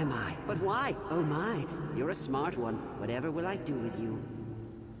spy, am I? But why? Oh my, you're a smart one. Whatever will I do with you?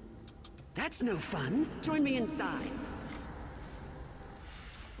 That's no fun. Join me inside.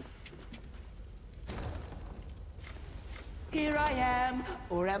 Here I am,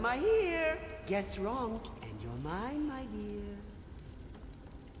 or am I here? Guess wrong, and you're mine, my dear.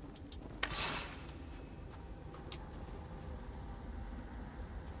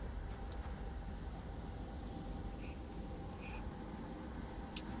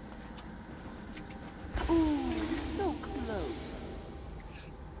 Ooh, so close.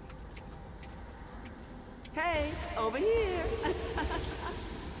 Hey, over here.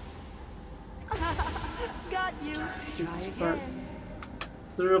 Got you. Try again.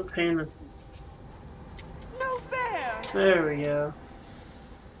 The real pain of... No fair. There we go.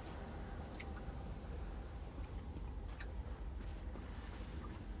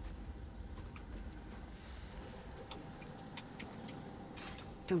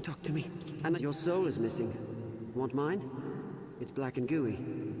 Don't talk to me. Your soul is missing. Want mine? It's black and gooey.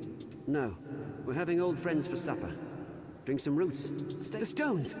 No, we're having old friends for supper. Drink some roots. The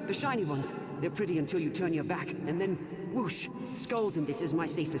stones, the shiny ones. They're pretty until you turn your back, and then whoosh. Skulls, and this is my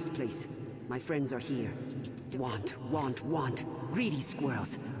safest place. My friends are here. Want. Greedy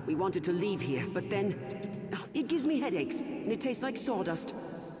squirrels. We wanted to leave here, but then... it gives me headaches, and it tastes like sawdust.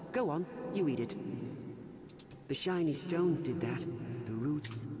 Go on, you eat it. The shiny stones did that. The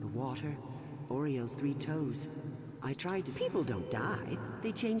roots, the water, Oriel's 3 toes. I tried to... People don't die.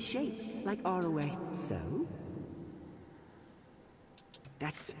 They change shape, like Arroway. So?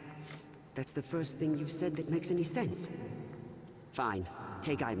 That's the first thing you've said that makes any sense. Fine.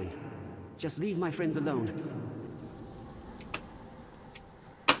 Take Ivan. Just leave my friends alone.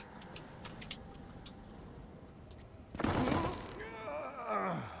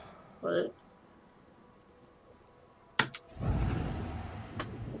 What?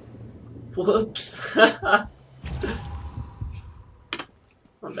 Whoops. My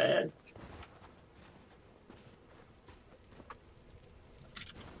bad.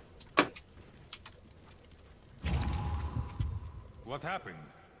 What happened?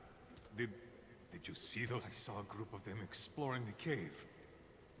 Did you see those? I saw a group of them exploring the cave.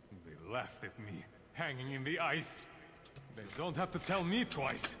 They laughed at me, hanging in the ice. They don't have to tell me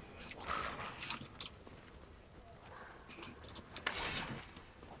twice.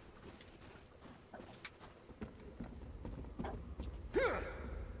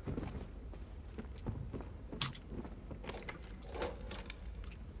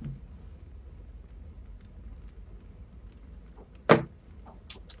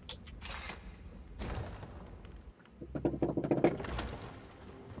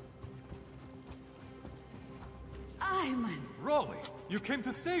 Raleigh, you came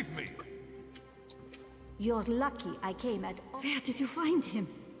to save me! You're lucky I came at... Where did you find him?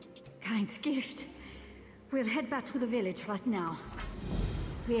 Kind's gift. We'll head back to the village right now.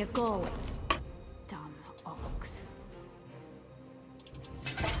 We're going. Dumb orcs.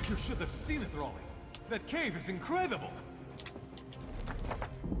 You should have seen it, Raleigh. That cave is incredible!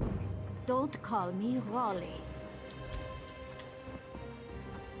 Don't call me Raleigh.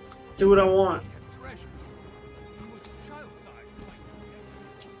 Do what I want. Treasures. He was child-sized like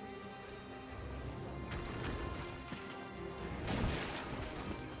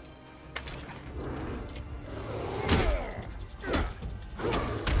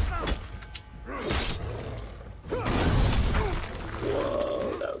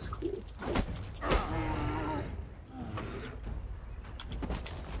Whoa, that was cool.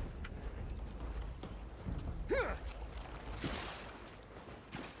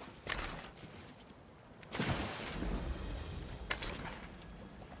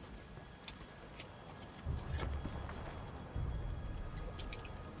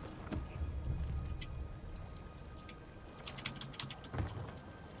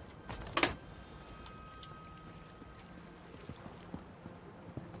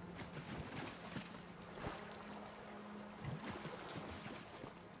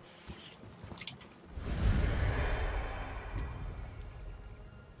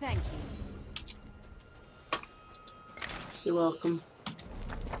 Thank you. You're welcome.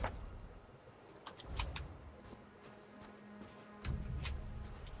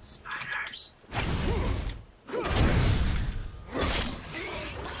 Spiders.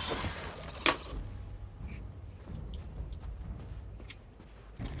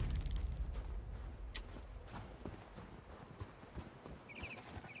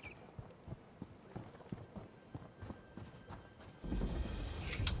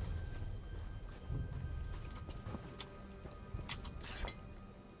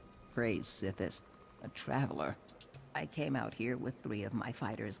 Praise Sithis, a traveler. I came out here with 3 of my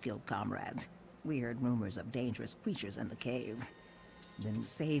Fighters Guild comrades. We heard rumors of dangerous creatures in the cave. Then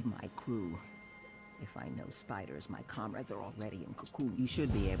save my crew. If I know spiders, my comrades are already in cocoon. You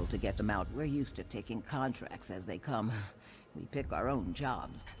should be able to get them out. We're used to taking contracts as they come. We pick our own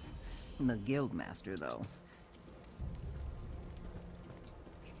jobs. The Guildmaster, though.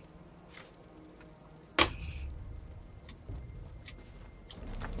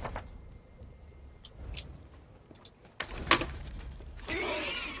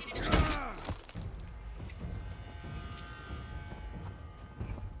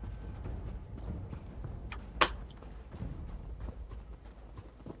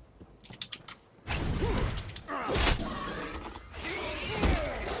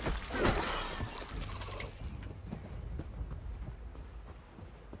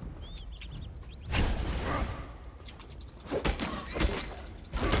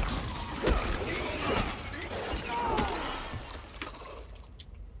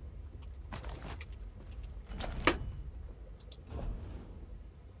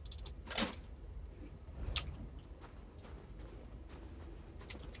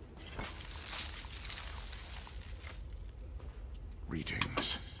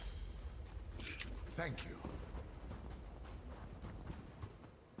 Greetings. Thank you.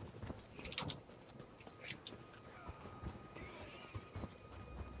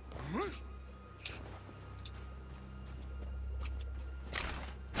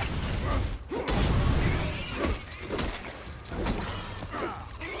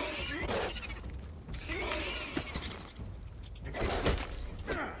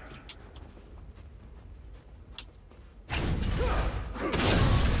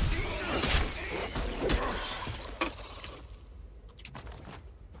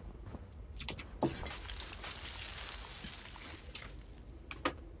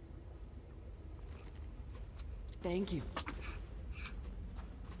 Thank you.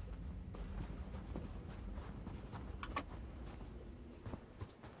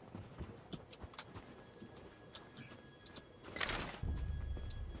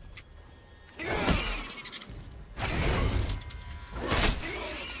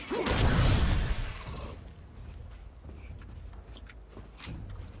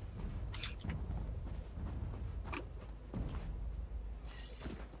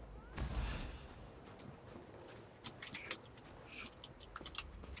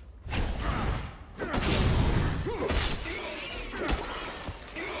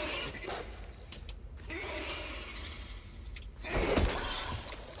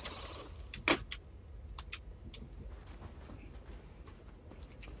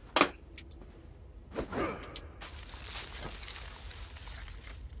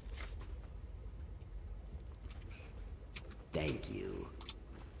 Thank you.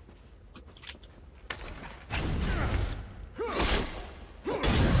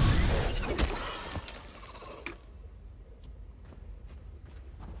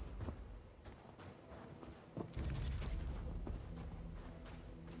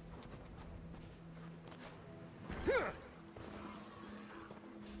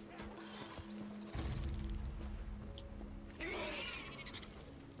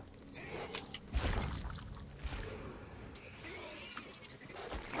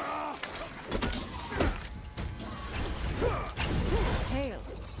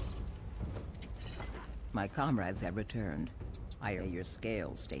 My comrades have returned. I hear your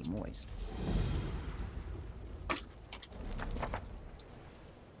scales stay moist.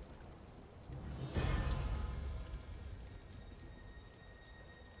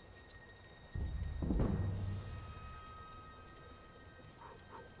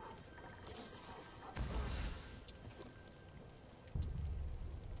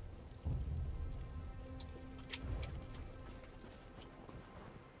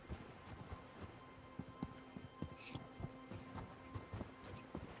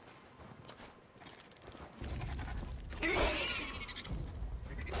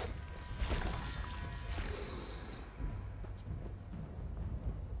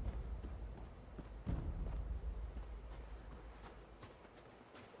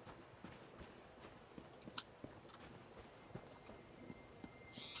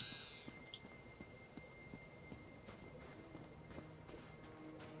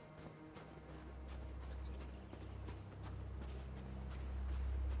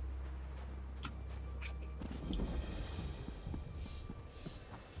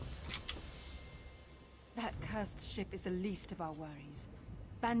 That cursed ship is the least of our worries.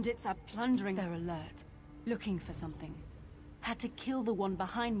 Bandits are plundering. They're alert, looking for something. Had to kill the one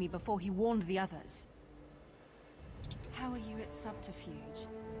behind me before he warned the others. How are you at subterfuge?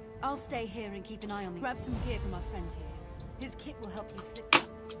 I'll stay here and keep an eye on the... Grab some gear from our friend here. His kit will help you slip...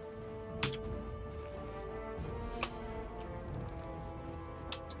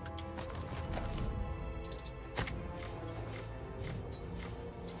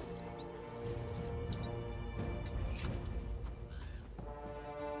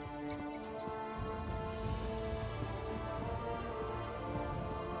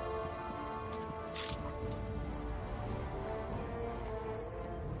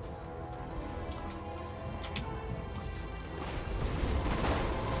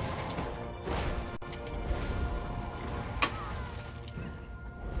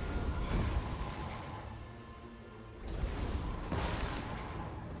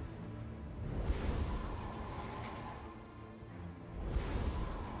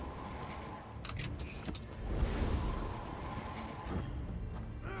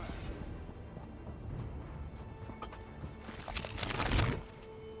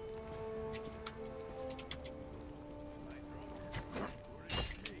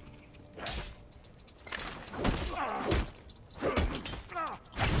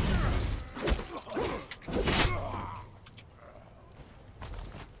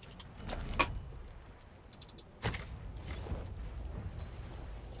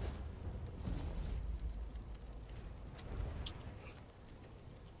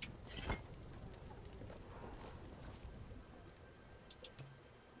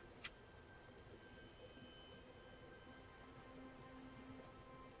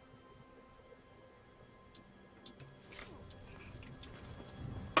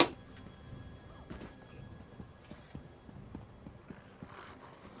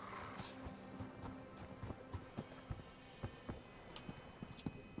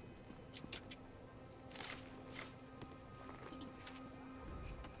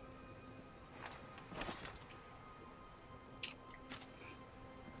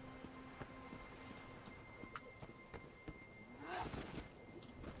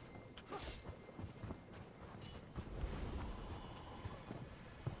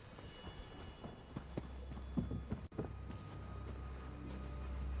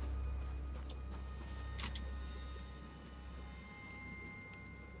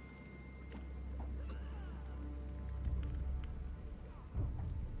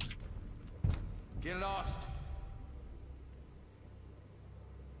 Get lost.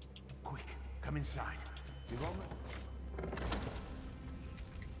 Quick, come inside.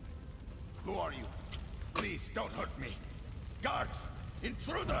 Who are you? Please don't hurt me. Guards!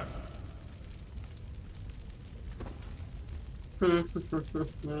 Intruder!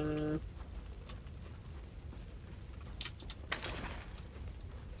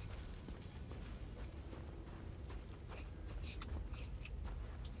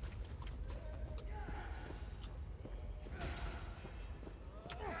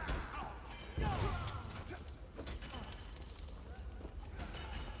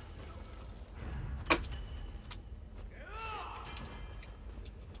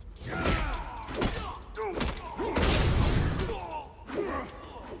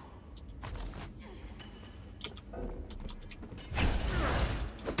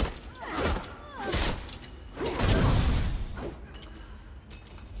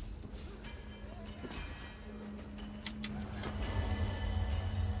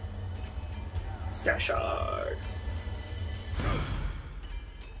 Skashard.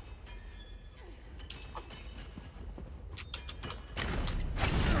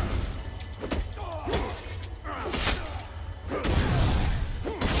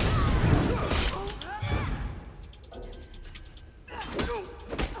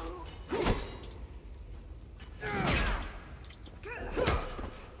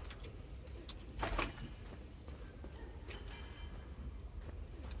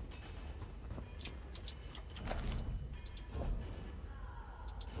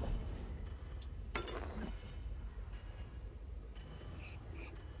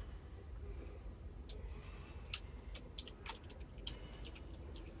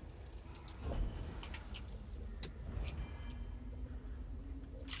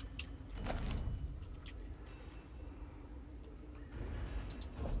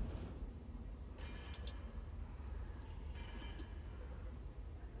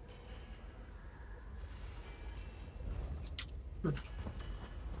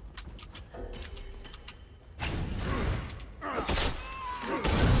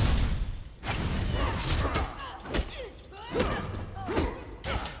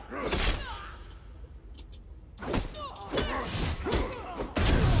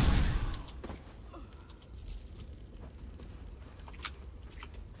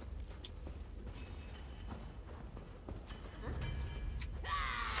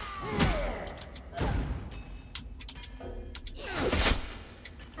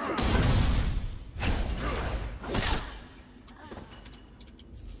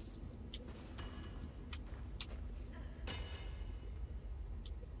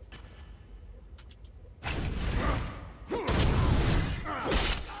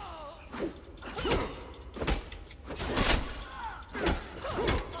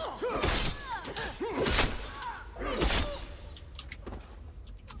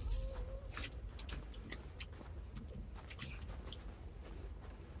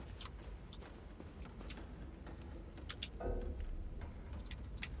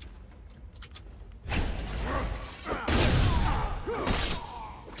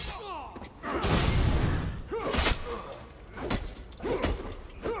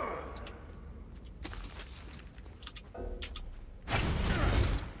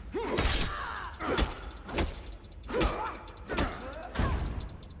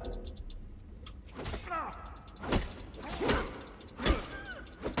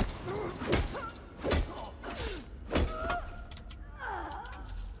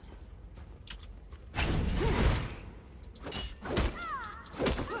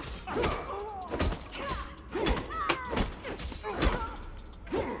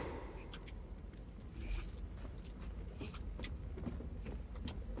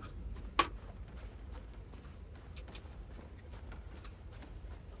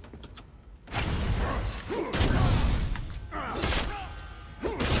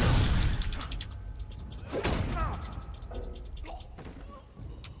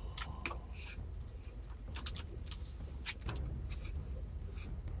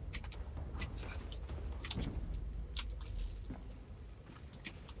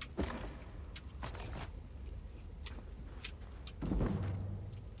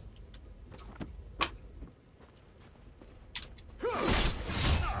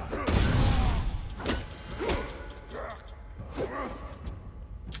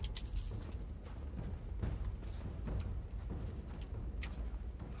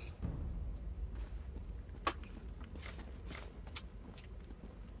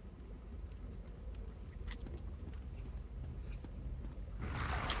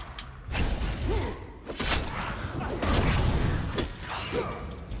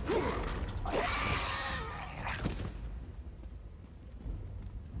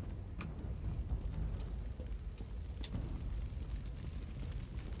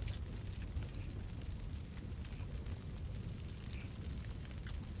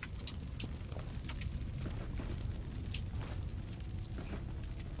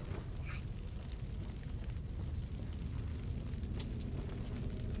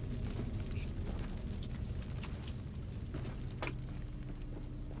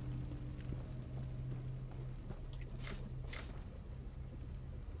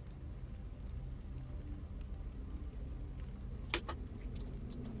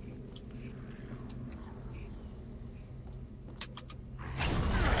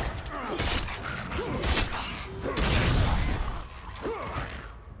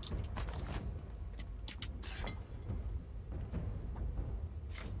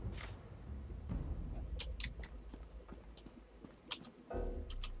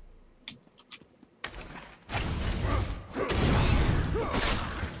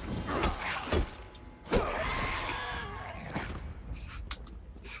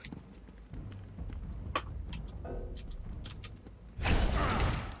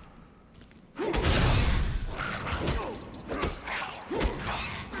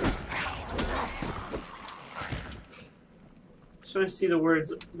 So when I see the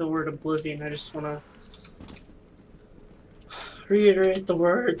word oblivion, I just want to reiterate the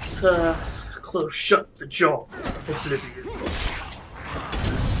words, close shut the jaws of oblivion.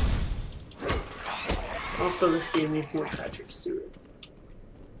 Also, this game needs more Patrick Stewart.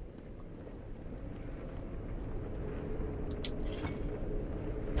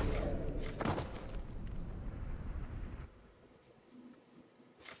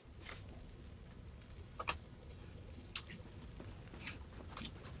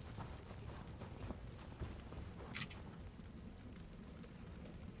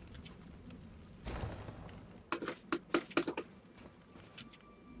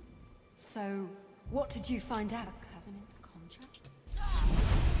 So, what did you find out? A covenant contract?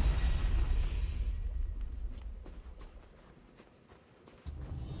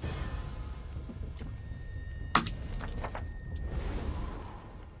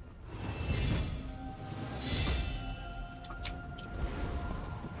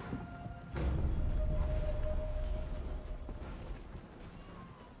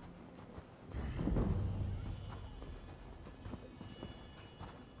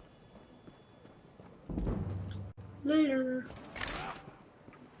 Later.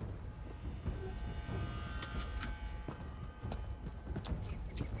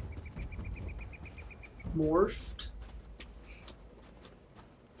 Morphed.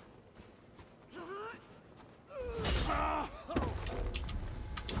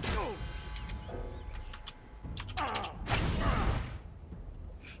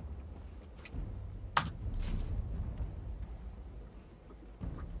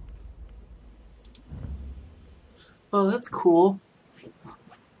 Oh, that's cool. I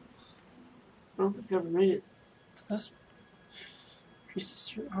don't think I ever made it to this.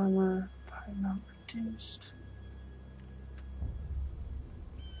 Increases your armor by amount reduced.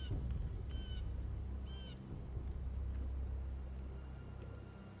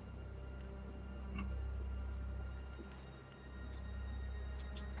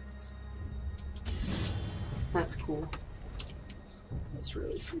 That's cool. That's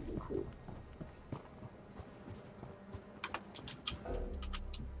really freaking cool.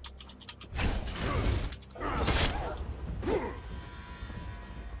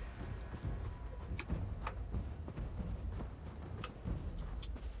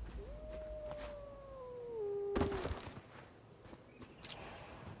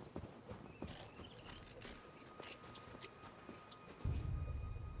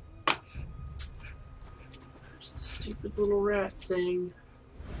 There's the stupid little rat thing.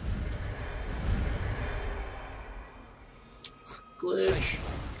 Glitch.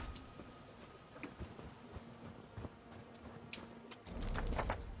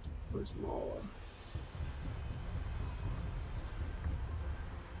 Where's Mala?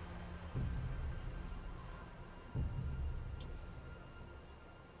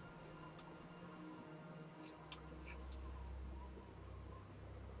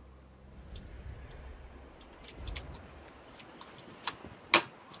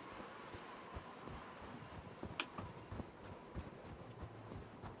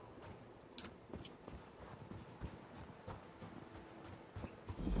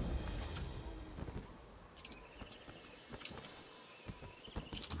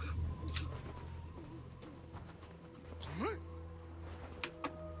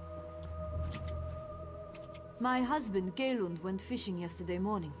 My husband, Galund, went fishing yesterday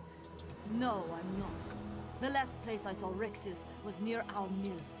morning. No, I'm not. The last place I saw Rex's was near our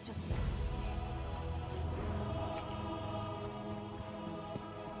mill, just now.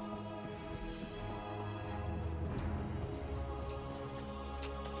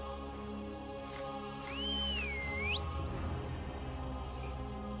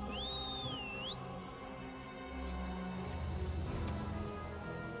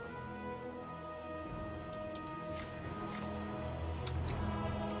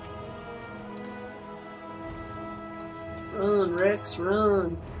 Run, Rex,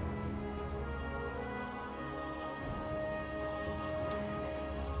 run.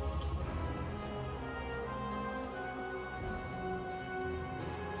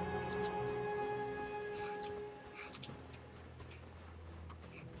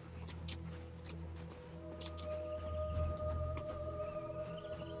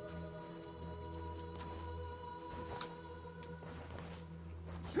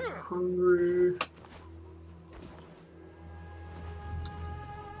 Hungry.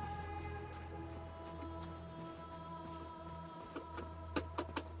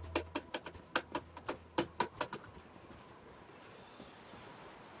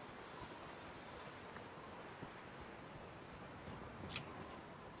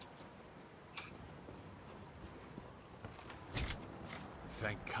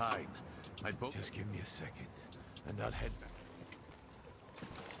 thank Kine. Just give me a second, and I'll head back.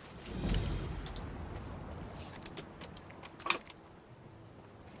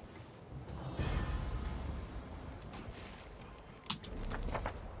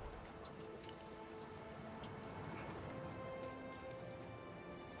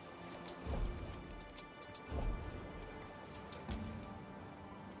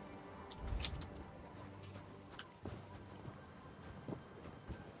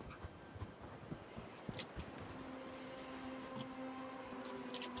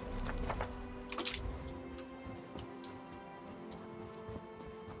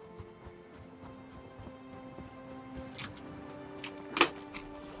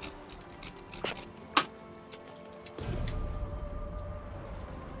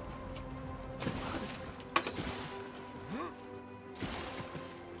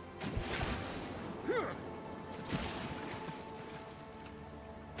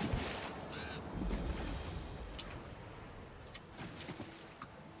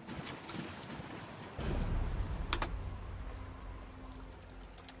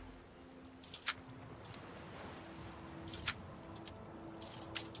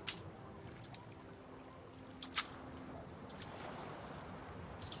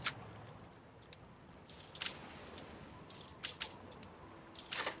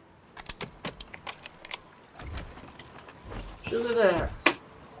 Look at that.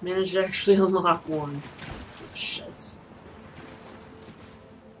 Managed to actually unlock one. Oh, shit.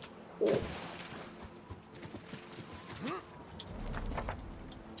 Oh.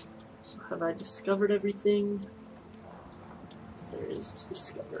 So have I discovered everything there is to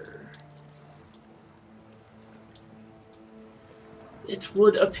discover? It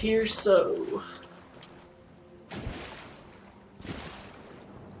would appear so.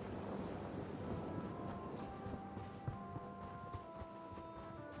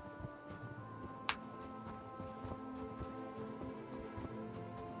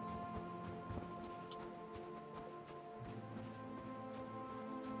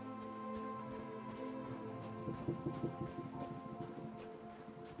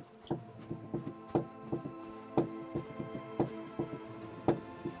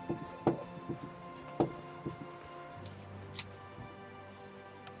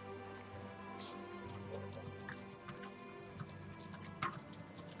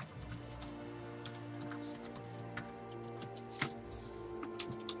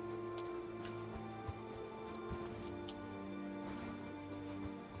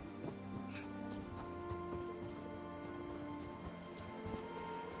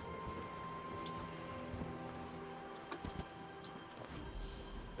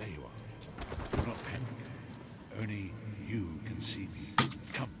 There you are. Do not panic. Only you can see me.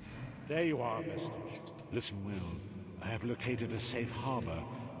 Come. There you are, Vestige. Listen well. I have located a safe harbor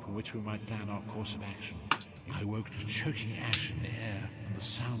from which we might plan our course of action. I woke to choking ash in the air and the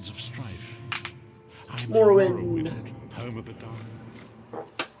sounds of strife. I am Morrowind, home of the dark.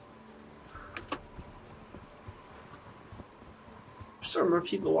 There's so more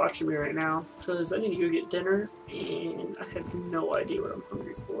people watching me right now because I need to go get dinner and I have no idea what I'm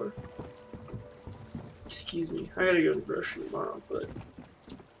hungry for. Excuse me, I gotta go to the grocery tomorrow, but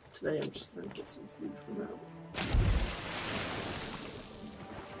today I'm just gonna get some food for now.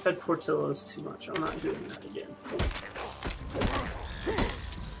 I've had Portillo's too much, I'm not doing that again.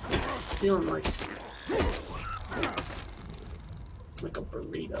 Feeling like a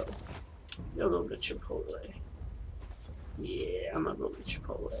burrito. I'll go to Chipotle. Yeah, I'm gonna go to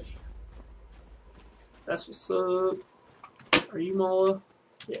Chipotle. That's what's up. Are you Mala?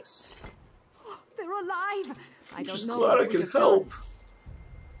 Yes. They're alive! I don't know. Glad I could help.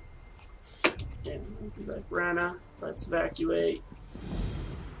 Yeah, welcome back, Rana. Let's evacuate.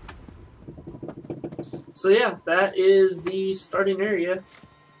 So yeah, that is the starting area.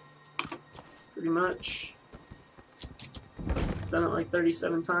 Pretty much. Done it like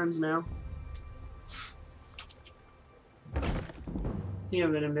 37 times now. I think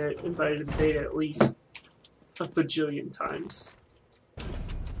I've been invited to beta at least a bajillion times.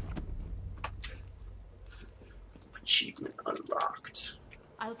 Achievement unlocked.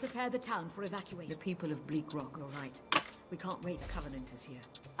 I'll prepare the town for evacuation. The people of Bleak Rock are right. We can't wait. The Covenant is here.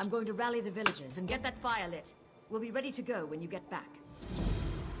 I'm going to rally the villagers and get that fire lit. We'll be ready to go when you get back.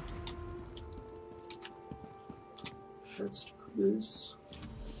 Let's do this.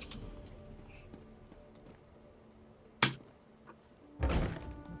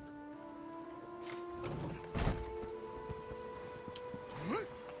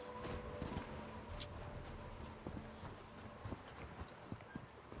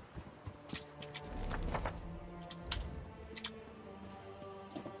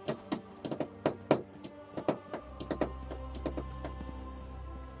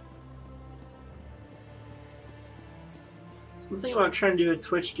 I'm thinking about trying to do a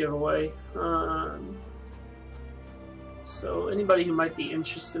Twitch giveaway. So anybody who might be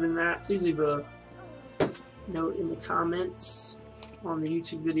interested in that, please leave a note in the comments on the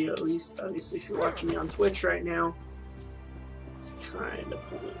YouTube video at least. Obviously, if you're watching me on Twitch right now, it's kind of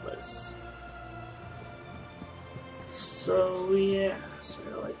pointless. So yeah, so I'm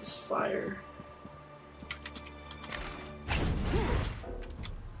gonna light this fire.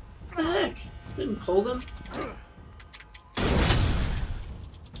 What the heck? Didn't pull them?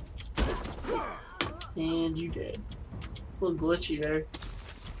 And you did. A little glitchy there.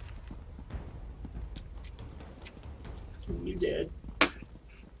 And you did.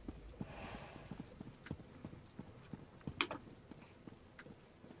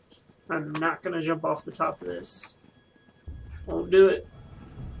 I'm not gonna jump off the top of this. Won't do it.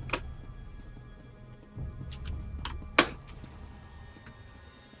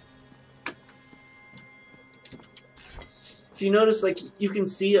 If you notice, like, you can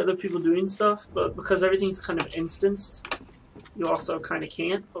see other people doing stuff, but because everything's kind of instanced, you also kind of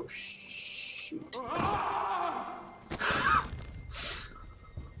can't. Oh, shoot.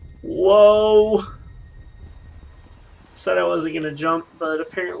 Whoa! Said I wasn't gonna jump, but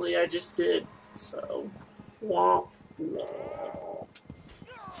apparently I just did. So, womp, womp.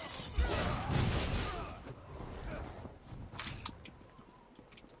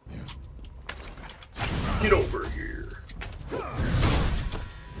 Get over here.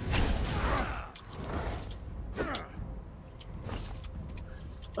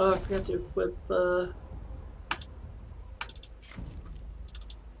 Oh, I forgot to equip,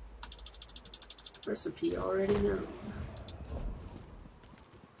 recipe already known.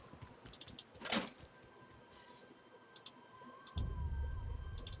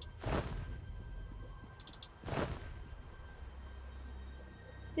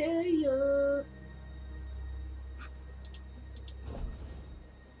 Yeah, yeah.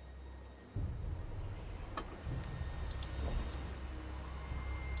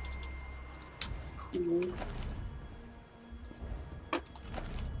 Cool.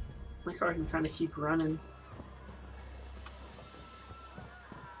 My car can kind of keep running.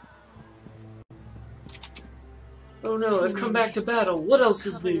 Oh no, I've come back to battle. What else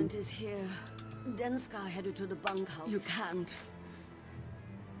is new? Covenant is here. Denska headed to the bunkhouse. You can't.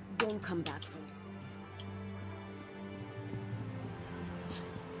 Don't come back from.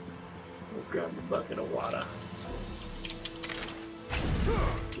 We'll grab a bucket of water.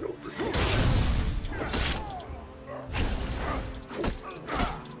 Get over here.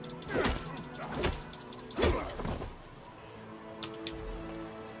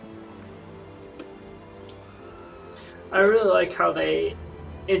 I really like how they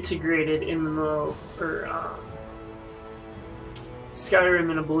integrated MMO or Skyrim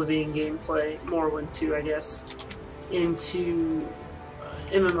and Oblivion gameplay, Morrowind too, I guess, into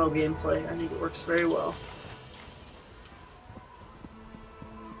MMO gameplay. I think it works very well.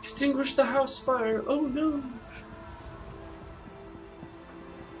 Extinguish the house fire! Oh no!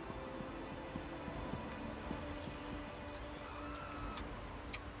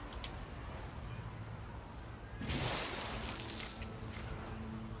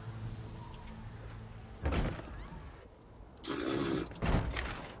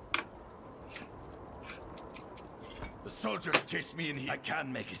 Soldiers chase me in here. I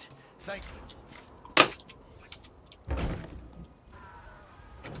can make it. Thank you.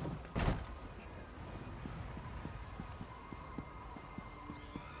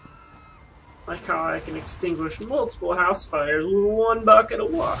 Like how I can extinguish multiple house fires with one bucket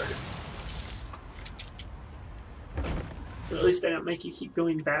of water. But at least they don't make you keep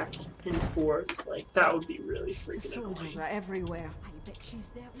going back and forth. Like, that would be really freaking annoying. Soldiers are everywhere. I bet she's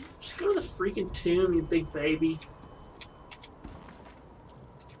there. Just go to the freaking tomb, you big baby.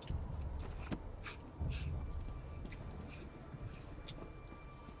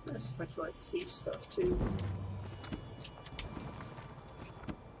 Nice if I could like thief stuff too.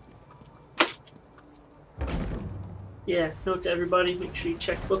 Yeah, note to everybody, make sure you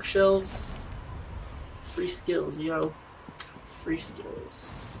check bookshelves. Free skills, yo. Free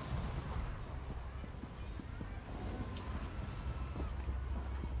skills.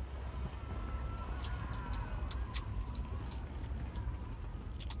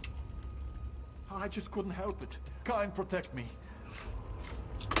 I just couldn't help it. Kind, protect me.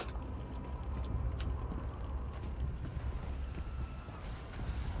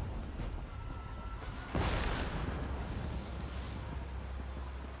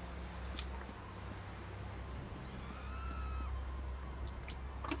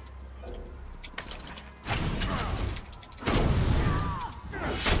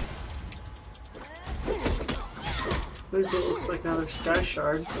 There's what looks like another sky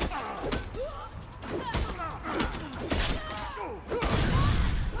shard.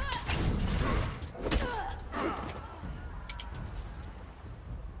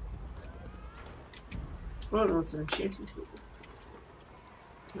 Oh no, it's an enchanting table.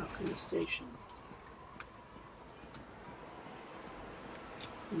 Alchemy station.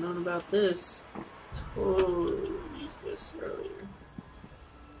 Known about this. Totally used this earlier.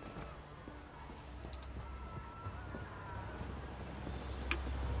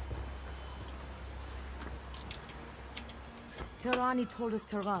 Tirani told us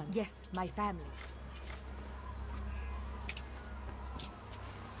to run. Yes, my family.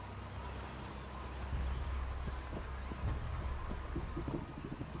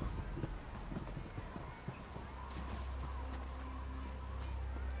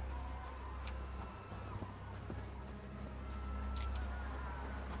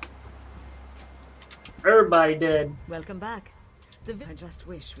 Everybody dead. Welcome back. I just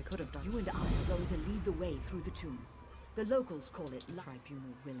wish we could have done. You and I are going to lead the way through the tomb. The locals call it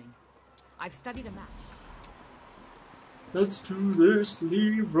Tribunal Willing. I've studied a map. Let's do this,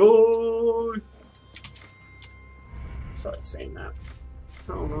 Leroy. I felt like saying that.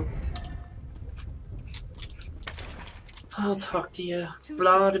 I don't know. I'll talk to you.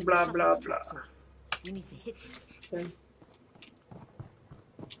 Blah blah blah blah. We need to hit him. Okay.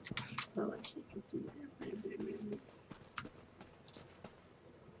 I like you can do that. Maybe.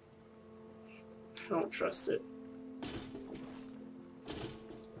 I don't trust it.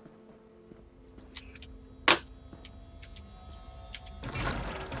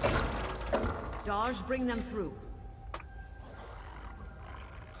 Dodge, bring them through.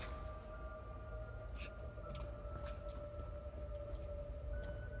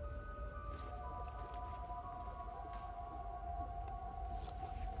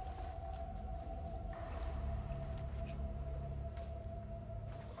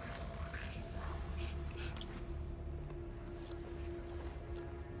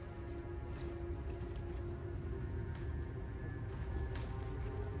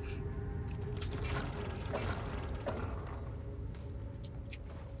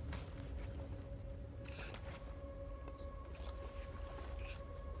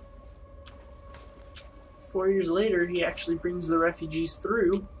 Four years later, he actually brings the refugees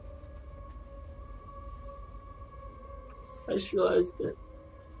through. I just realized that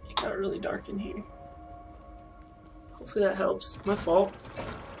it got really dark in here. Hopefully that helps. My fault.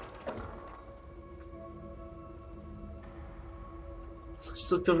 I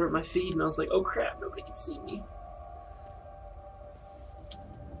just looked over at my feed and I was like, oh crap, nobody can see me.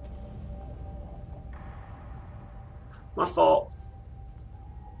 My fault.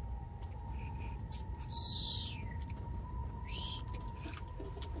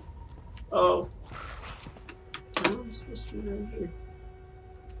 Oh. I'm supposed to be right here.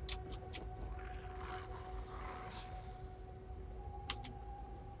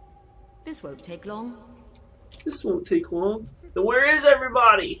 This won't take long. This won't take long. Then where is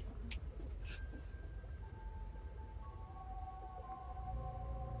everybody?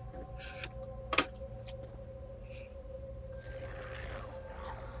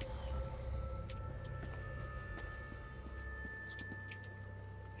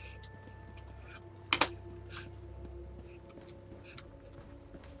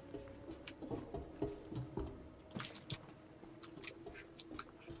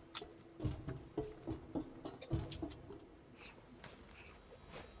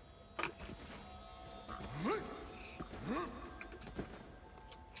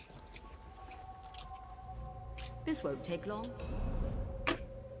 This won't take long.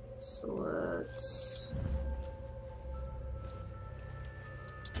 So let's...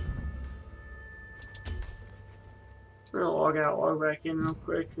 I'm gonna log out, log back in real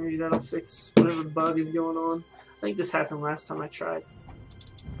quick. Maybe that'll fix whatever bug is going on. I think this happened last time I tried.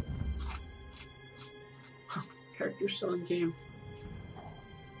 Character's still in game.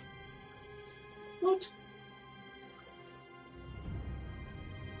 What?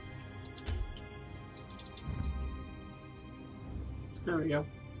 There we go.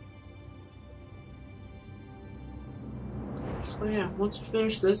 So yeah, once we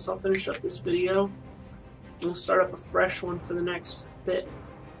finish this, I'll finish up this video. And we'll start up a fresh one for the next bit.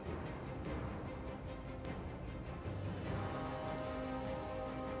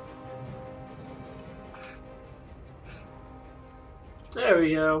 There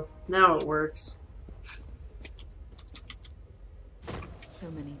we go. Now it works. So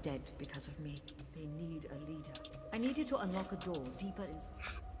many dead because of me. They need a leader. I need you to unlock a door deeper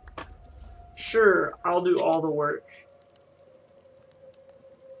inside. Sure, I'll do all the work.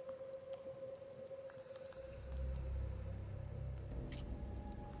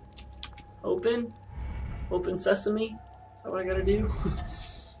 Open? Open sesame? Is that what I gotta do?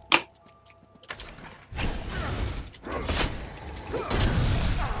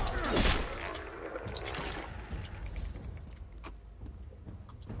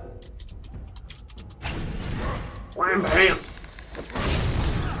 Wham bam!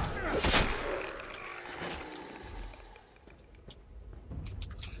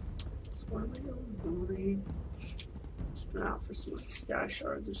 So where am I going? Booty. Keeping out for some like sky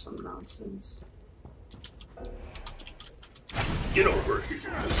shards or some nonsense. Get over here.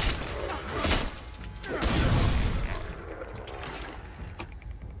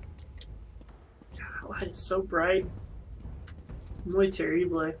 God, that light is so bright. Muy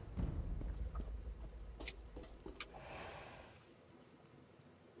terrible.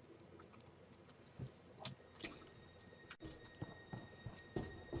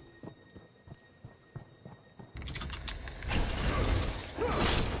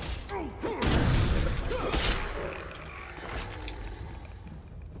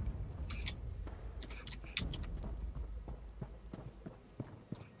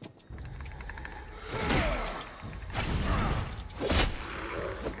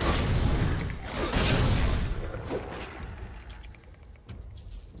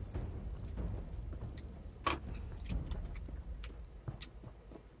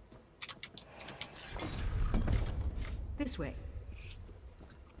 This way.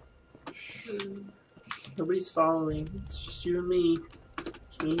 Sure. Nobody's following. It's just you and me.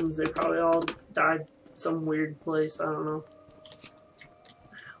 Which means they probably all died some weird place. I don't know.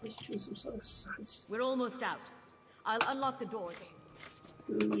 You do some sort of side stuff. We're almost out. I'll unlock the door.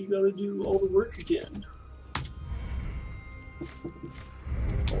 You gotta do all the work again.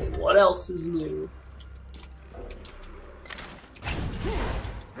 Well, what else is new?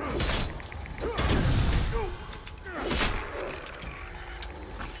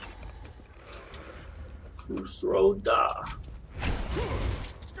 Fusroda.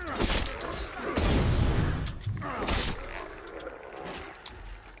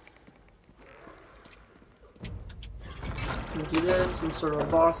 Do this, some sort of a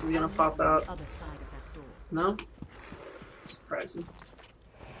boss is gonna pop out. Other side of that door. No? Surprising.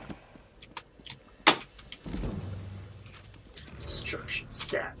 Destruction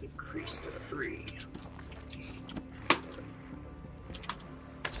staff increased to 3.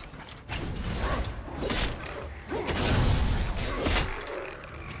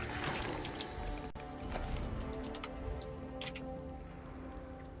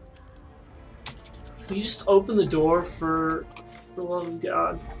 Will you just open the door for the love of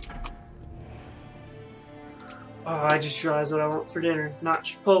God? Oh, I just realized what I want for dinner. Not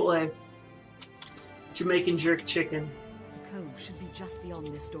Chipotle. Jamaican jerk chicken. The cove should be just beyond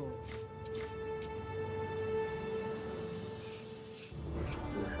this door.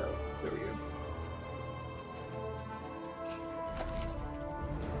 Where the hell? There we go.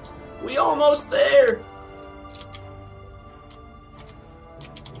 We almost there!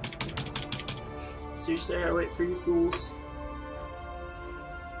 Seriously, I gotta wait for you fools.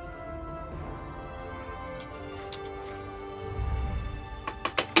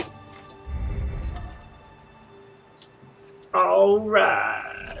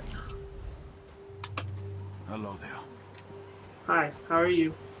 Alright. Hello there. Hi, how are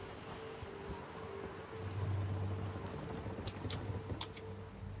you?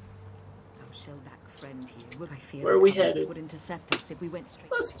 Our shellback friend here would I fear Where are we headed? would intercept us if we went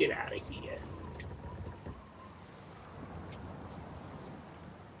straight. Let's get out of here.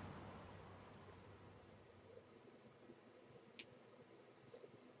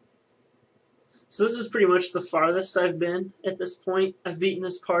 So this is pretty much the farthest I've been at this point. I've beaten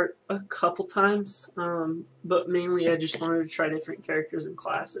this part a couple times, but mainly I just wanted to try different characters and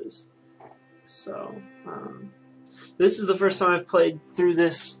classes. So this is the first time I've played through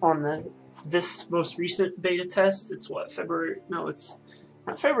this on this most recent beta test. It's what, February? No, it's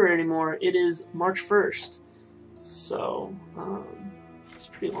not February anymore. It is March 1st. So it's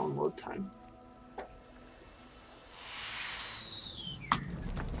a pretty long load time.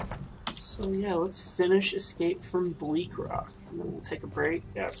 So yeah, let's finish Escape from Bleak Rock, and then we'll take a break,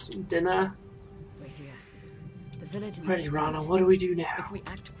 have some dinner. We're here. The village is Ready, Rana, what do we do now? If we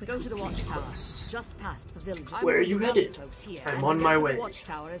act quickly, go to the watchtower, just past the village. Where are you headed? Here, I'm on my way. The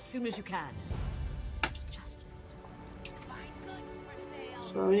watchtower as soon as you can. It's just...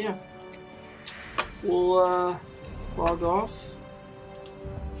 So yeah, we'll log off.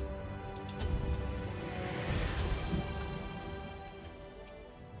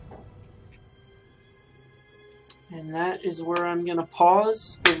 And that is where I'm going to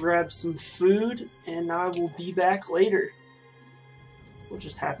pause, go grab some food, and I will be back later. What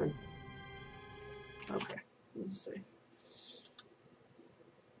just happened? Okay, let's see.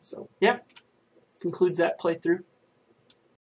 So, yeah, concludes that playthrough.